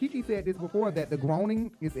 And Kiki said this before, that the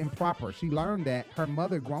groaning is improper. She learned that her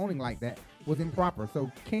mother groaning like that was improper.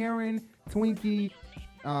 So Karen, Twinkie,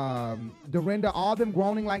 Dorinda, all them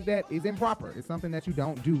groaning like that is improper. It's something that you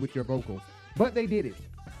don't do with your vocals. But they did it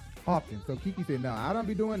often. So Kiki said, no, I don't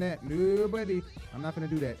be doing that. Nobody. I'm not going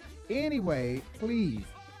to do that. Anyway, please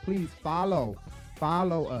follow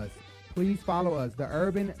us. Please follow us, The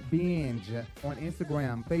Urban Binge, on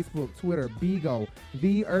Instagram, Facebook, Twitter, Bigo,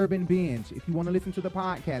 The Urban Binge. If you want to listen to the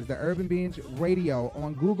podcast, The Urban Binge Radio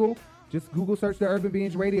on Google, just Google search The Urban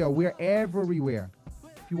Binge Radio. We're everywhere.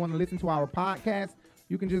 If you want to listen to our podcast,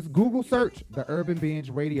 you can just Google search The Urban Binge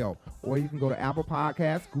Radio, or you can go to Apple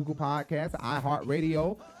Podcasts, Google Podcasts,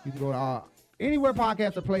 iHeartRadio. You can go to anywhere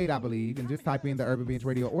podcasts are played, I believe, and just type in The Urban Binge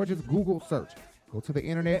Radio, or just Google search. Go to the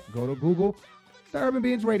internet, go to Google, The Urban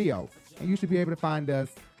Binge Radio, and you should be able to find us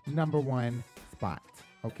 #1 spot,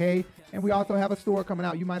 okay? And we also have a store coming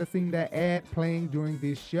out. You might have seen that ad playing during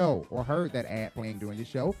this show, or heard that ad playing during this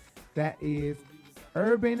show. That is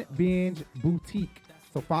Urban Binge Boutique.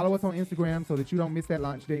 So follow us on Instagram so that you don't miss that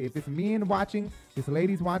launch day. If it's men watching, if it's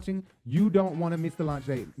ladies watching, you don't want to miss the launch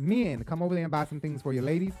day. Men, come over there and buy some things for your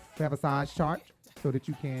ladies. We have a size chart so that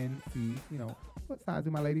you can see, you know, what size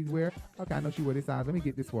do my ladies wear? Okay, I know she wear this size. Let me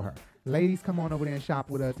get this for her. Ladies, come on over there and shop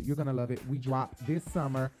with us. You're going to love it. We dropped this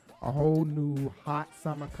summer a whole new hot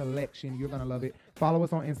summer collection. You're going to love it. Follow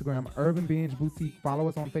us on Instagram, Urban Binge Boutique. Follow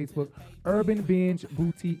us on Facebook, Urban Binge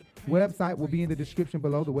Boutique. Website will be in the description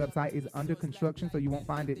below. The website is under construction, so you won't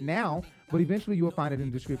find it now, but eventually you will find it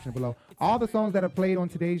in the description below. All the songs that are played on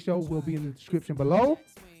today's show will be in the description below.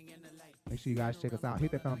 Make sure you guys check us out.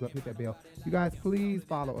 Hit that thumbs up, hit that bell. You guys, please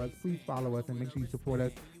follow us. Please follow us and make sure you support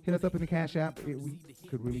us. Hit us up in the Cash App. We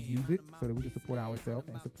could really use it so that we can support ourselves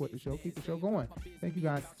and support the show, keep the show going. Thank you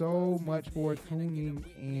guys so much for tuning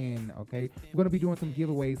in, okay? We're going to be doing some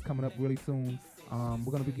giveaways coming up really soon.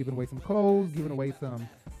 We're going to be giving away some clothes, giving away some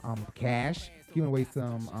cash, giving away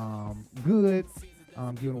some goods,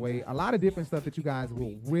 giving away a lot of different stuff that you guys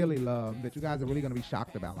will really love, that you guys are really going to be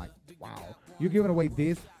shocked about. Like, wow, you're giving away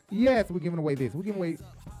this? Yes, we're giving away this. We're giving away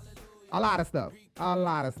a lot of stuff. A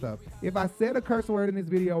lot of stuff. If I said a curse word in this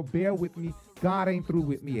video, bear with me. God ain't through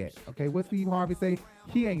with me yet. Okay, what Steve Harvey say?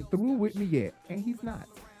 He ain't through with me yet. And he's not.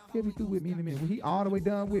 He'll be through with me in a minute. When he all the way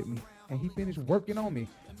done with me and he finished working on me,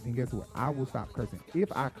 then guess what? I will stop cursing.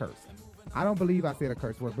 If I curse. I don't believe I said a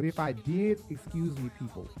curse word, but if I did, excuse me,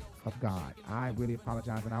 people of God. I really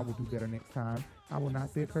apologize, and I will do better next time. I will not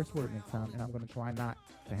say a curse word next time, and I'm going to try not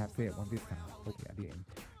to have said one this time. Hopefully I didn't.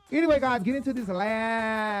 Anyway, guys, get into this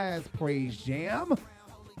last praise jam.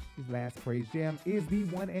 This last praise jam is the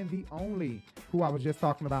one and the only who I was just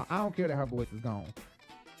talking about. I don't care that her voice is gone.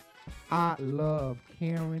 I love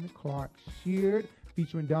Karen Clark Sheard,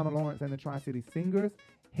 featuring Donna Lawrence and the Tri-City Singers.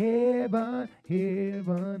 Heaven,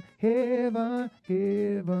 heaven, heaven,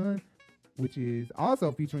 heaven, which is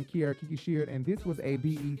also featuring Kiki Sheard, and this was a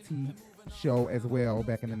BET show as well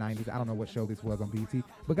back in the 90s. I don't know what show this was on BET.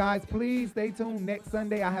 But guys, please stay tuned. Next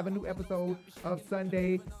Sunday, I have a new episode of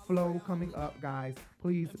Sunday Flow coming up, guys.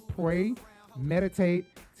 Please pray, meditate,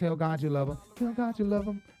 tell God you love him. Tell God you love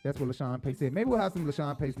him. That's what LaShawn Pace said. Maybe we'll have some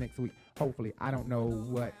LaShawn Pace next week. Hopefully. I don't know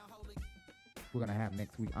what we're going to have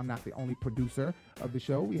next week. I'm not the only producer of the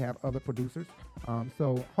show. We have other producers.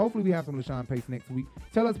 So hopefully we have some LaShawn Pace next week.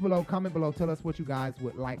 Tell us below, comment below. Tell us what you guys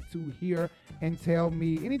would like to hear, and tell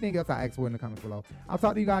me anything else I ask for in the comments below. I'll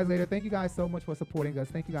talk to you guys later. Thank you guys so much for supporting us.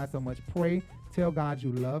 Thank you guys so much. Pray. Tell God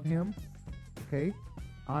you love him. Okay?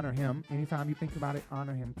 Honor him. Anytime you think about it,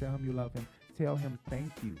 honor him. Tell him you love him. Tell him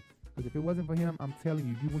thank you. Because if it wasn't for him, I'm telling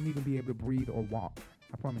you, you wouldn't even be able to breathe or walk.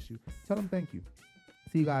 I promise you. Tell him thank you.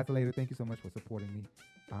 See you guys later. Thank you so much for supporting me.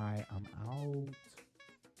 I am out.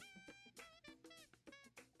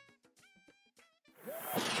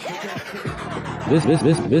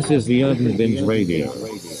 This is the Urban Binge Radio.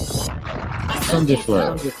 Sunday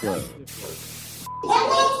Flow.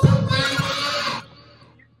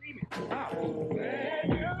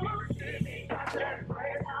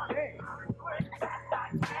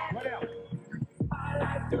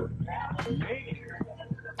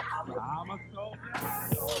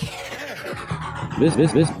 This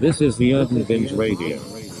is the Urban Binge Radio.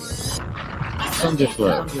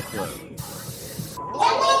 Thunderflow.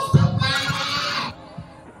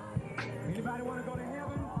 Anybody want to go to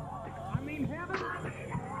heaven? I mean heaven?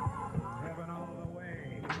 Heaven all the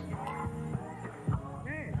way.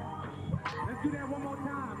 Hey, let's do that one more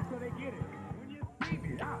time so they get it. When you see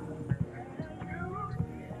me,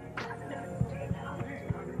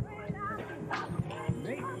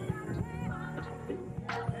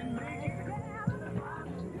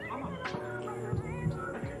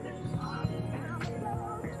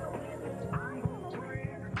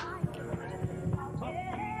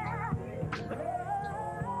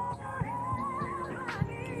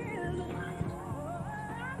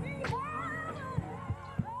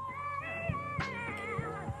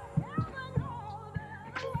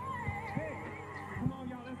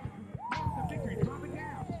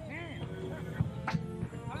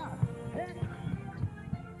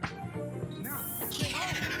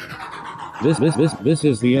 This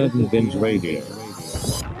is the Urban Binge Radio.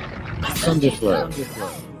 Thunderflow.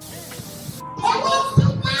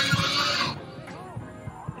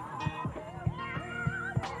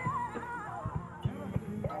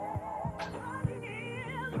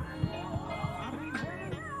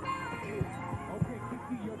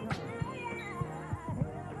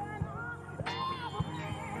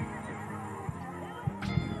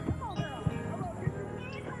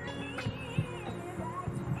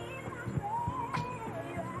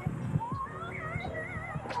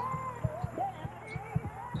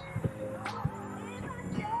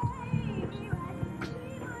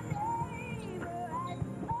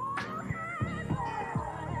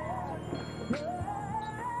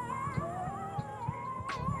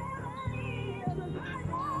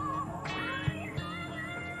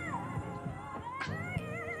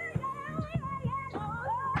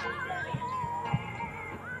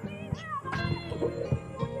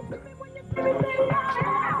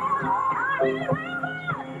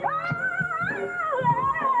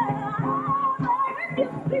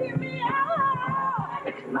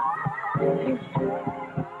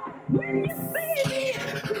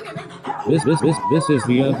 This is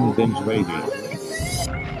the Urban Binge Radio.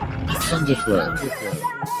 Thunderflow.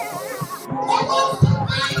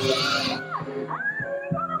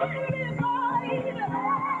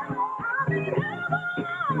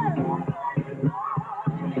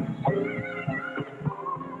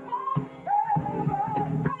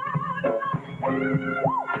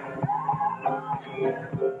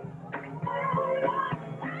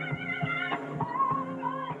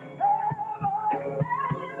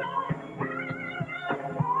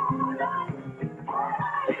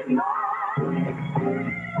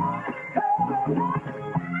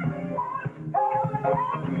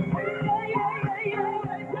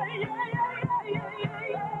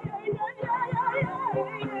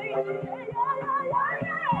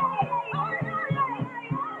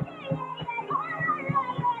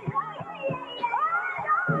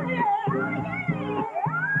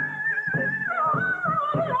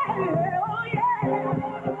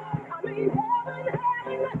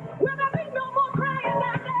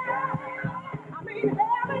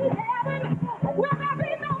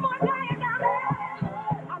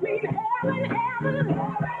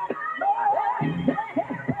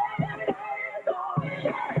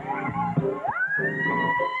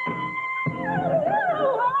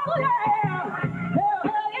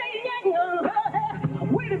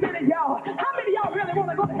 Wait a minute, y'all. How many of y'all really want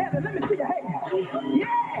to go to heaven? Let me see your hand.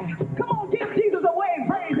 Yeah. Come on, give Jesus a wave,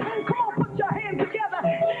 praise. Come on, put your hand.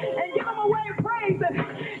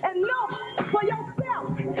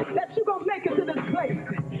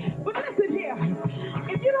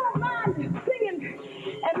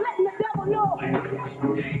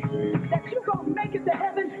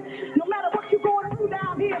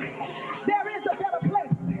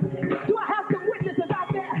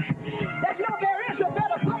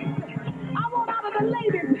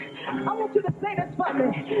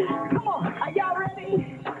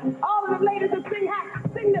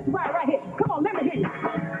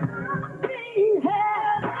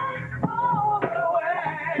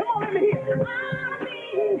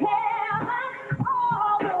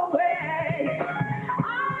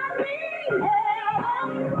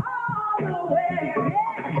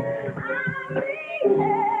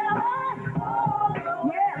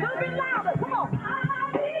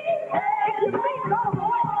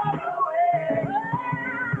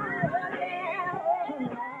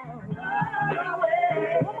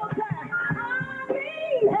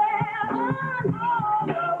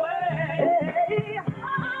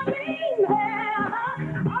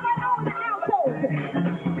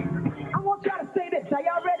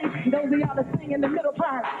 to sing in the middle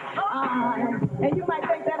part. And you might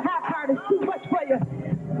think that high part is too much for you.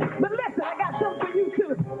 But listen, I got something for you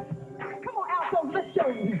too. Come on, altos, let's show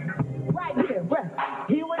you. Right here, right.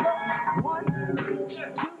 Here we go. 1, 2.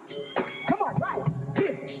 Come on, right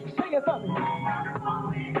here. Sing it for me. I'm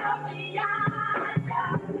going up beyond.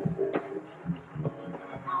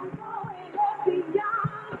 I'm going up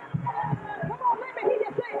beyond. Come on, let me hear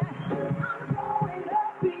you say that. I'm going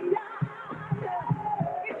up beyond.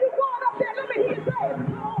 If you're going up there, let me hear you say it. I'm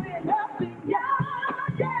going up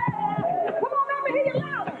beyond. Come on, let me hear you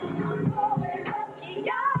louder. I'm going up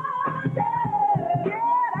beyond. Yeah,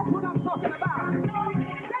 that's what I'm talking about.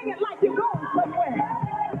 Sing it like you're going somewhere.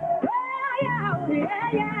 Yeah.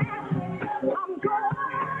 I'm going.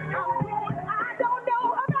 I don't know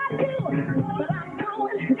about you, but I'm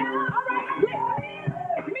going. All right,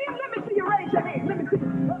 Mia, let me see you raise your hand. Let me see.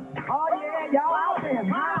 Oh yeah, y'all out there.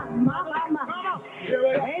 My.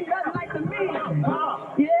 Ain't nothing like the me.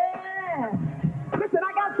 Yeah. Listen,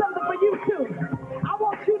 I got something for you too. I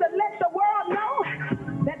want you to let the world know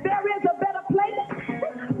that there is a better place.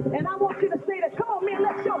 And I want you to say that. Come on, man,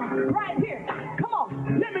 let's show them. Right here. Come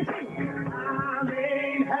on, let me see. I'm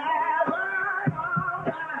in heaven all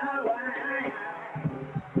the way.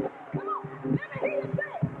 Come on, let me hear you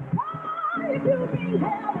say it. Oh, if you be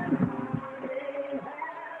heaven.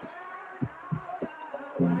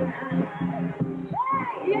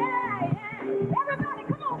 Yeah. Everybody,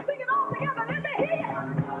 come on, sing it all together. Let me hear you.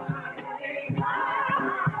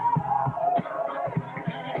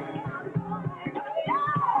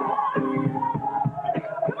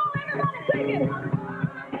 Come on, everybody, sing it.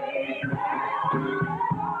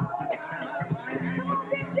 Come on,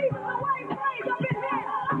 give Jesus a wave praise up in here.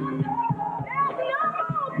 There's no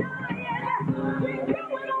more dying. We're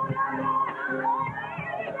going on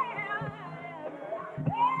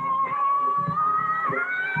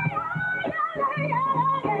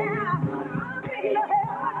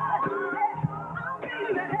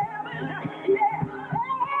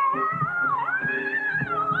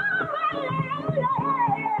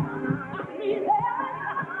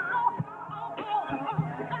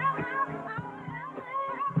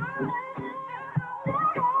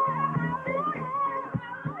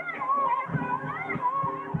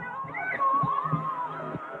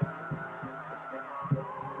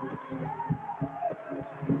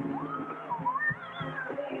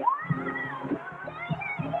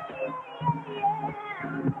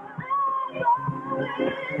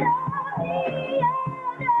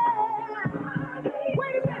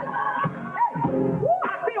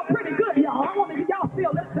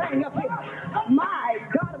My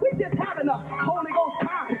God, we just having a Holy Ghost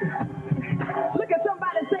party. Look at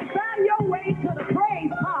somebody and say, find your way to the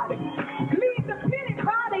praise party. Leave the pity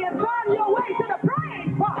party and find your way to the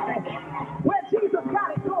praise party where Jesus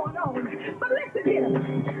got it going on. But listen here,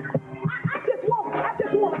 I just want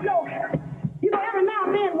to know, every now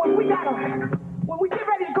and then when we get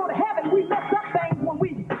ready to go to heaven, we mess up things when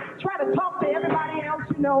we try to talk to everybody else,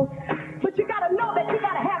 But you got to know that you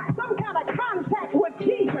got to have some kind of contact with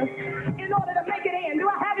Jesus in order to make it in. Do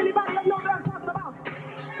I have anybody that knows what I'm talking about?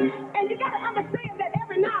 And you got to understand that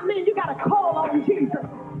every now and then you got to call on Jesus.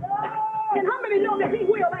 And how many know that he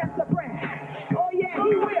will answer prayer? Oh yeah,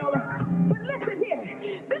 he will. But listen here,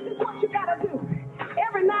 this is what you got to do.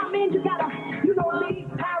 Every now and then you got to, leave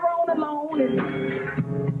Tyrone alone and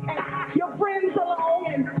your friends alone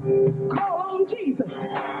and call on Jesus.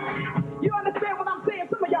 You understand what I'm saying?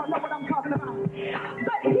 Some of y'all know what I'm talking about.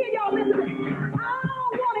 But here y'all listen. I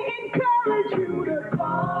want to encourage you to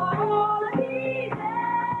call Jesus.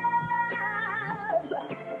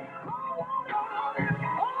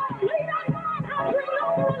 Leave that man out here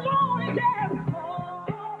alone and dance.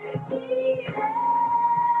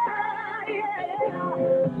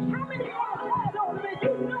 How many of y'all know that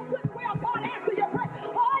you know good well God answer your prayer?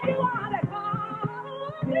 All you are to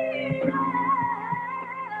call Jesus.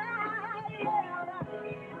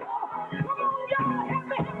 Come on, y'all, help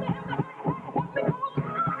me call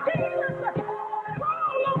Jesus.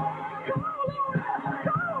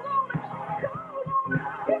 Call on.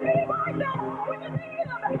 He'll be right there when you need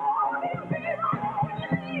him. He'll be right when you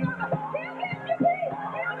need him. He'll give you peace.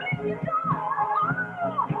 He'll give you joy.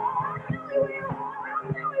 I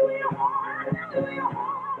know he will.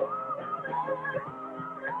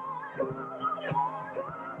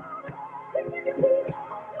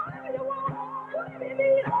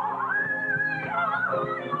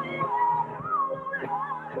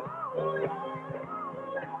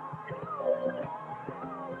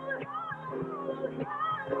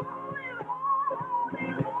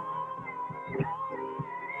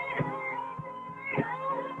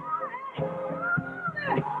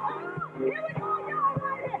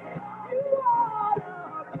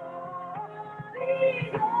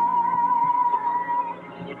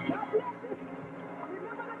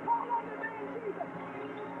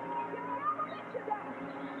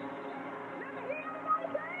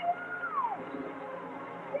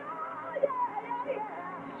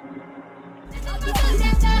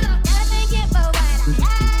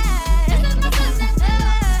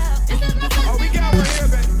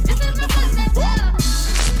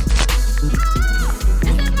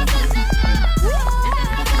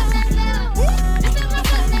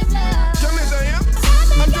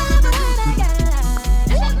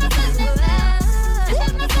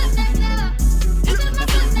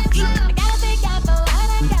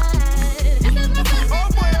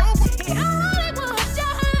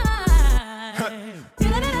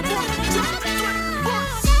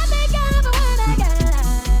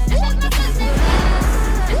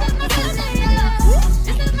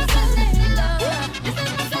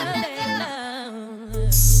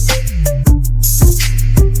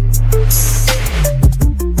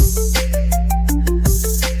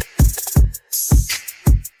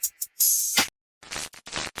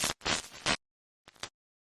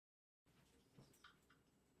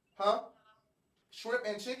 Huh? Shrimp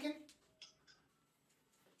and chicken?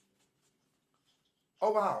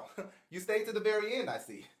 Oh, wow. You stayed to the very end, I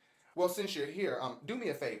see. Well, since you're here, do me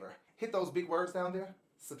a favor. Hit those big words down there.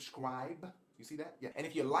 Subscribe. You see that? Yeah. And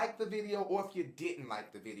if you liked the video or if you didn't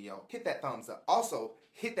like the video, hit that thumbs up. Also,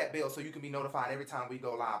 hit that bell so you can be notified every time we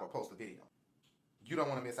go live or post a video. You don't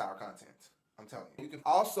want to miss our content. I'm telling you. You can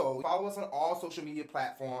also follow us on all social media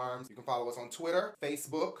platforms. You can follow us on Twitter,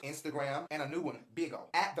 Facebook, Instagram, and a new one, Big O,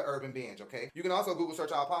 at The Urban Binge, okay? You can also Google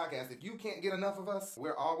search our podcast. If you can't get enough of us,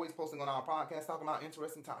 we're always posting on our podcast talking about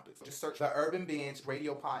interesting topics. Just search The Urban Binge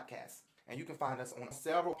Radio Podcast. And you can find us on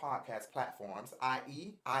several podcast platforms,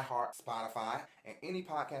 i.e. iHeart, Spotify, and any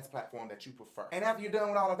podcast platform that you prefer. And after you're done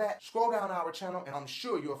with all of that, scroll down our channel and I'm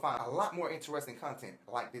sure you'll find a lot more interesting content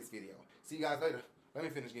like this video. See you guys later. Let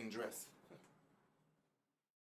me finish getting dressed.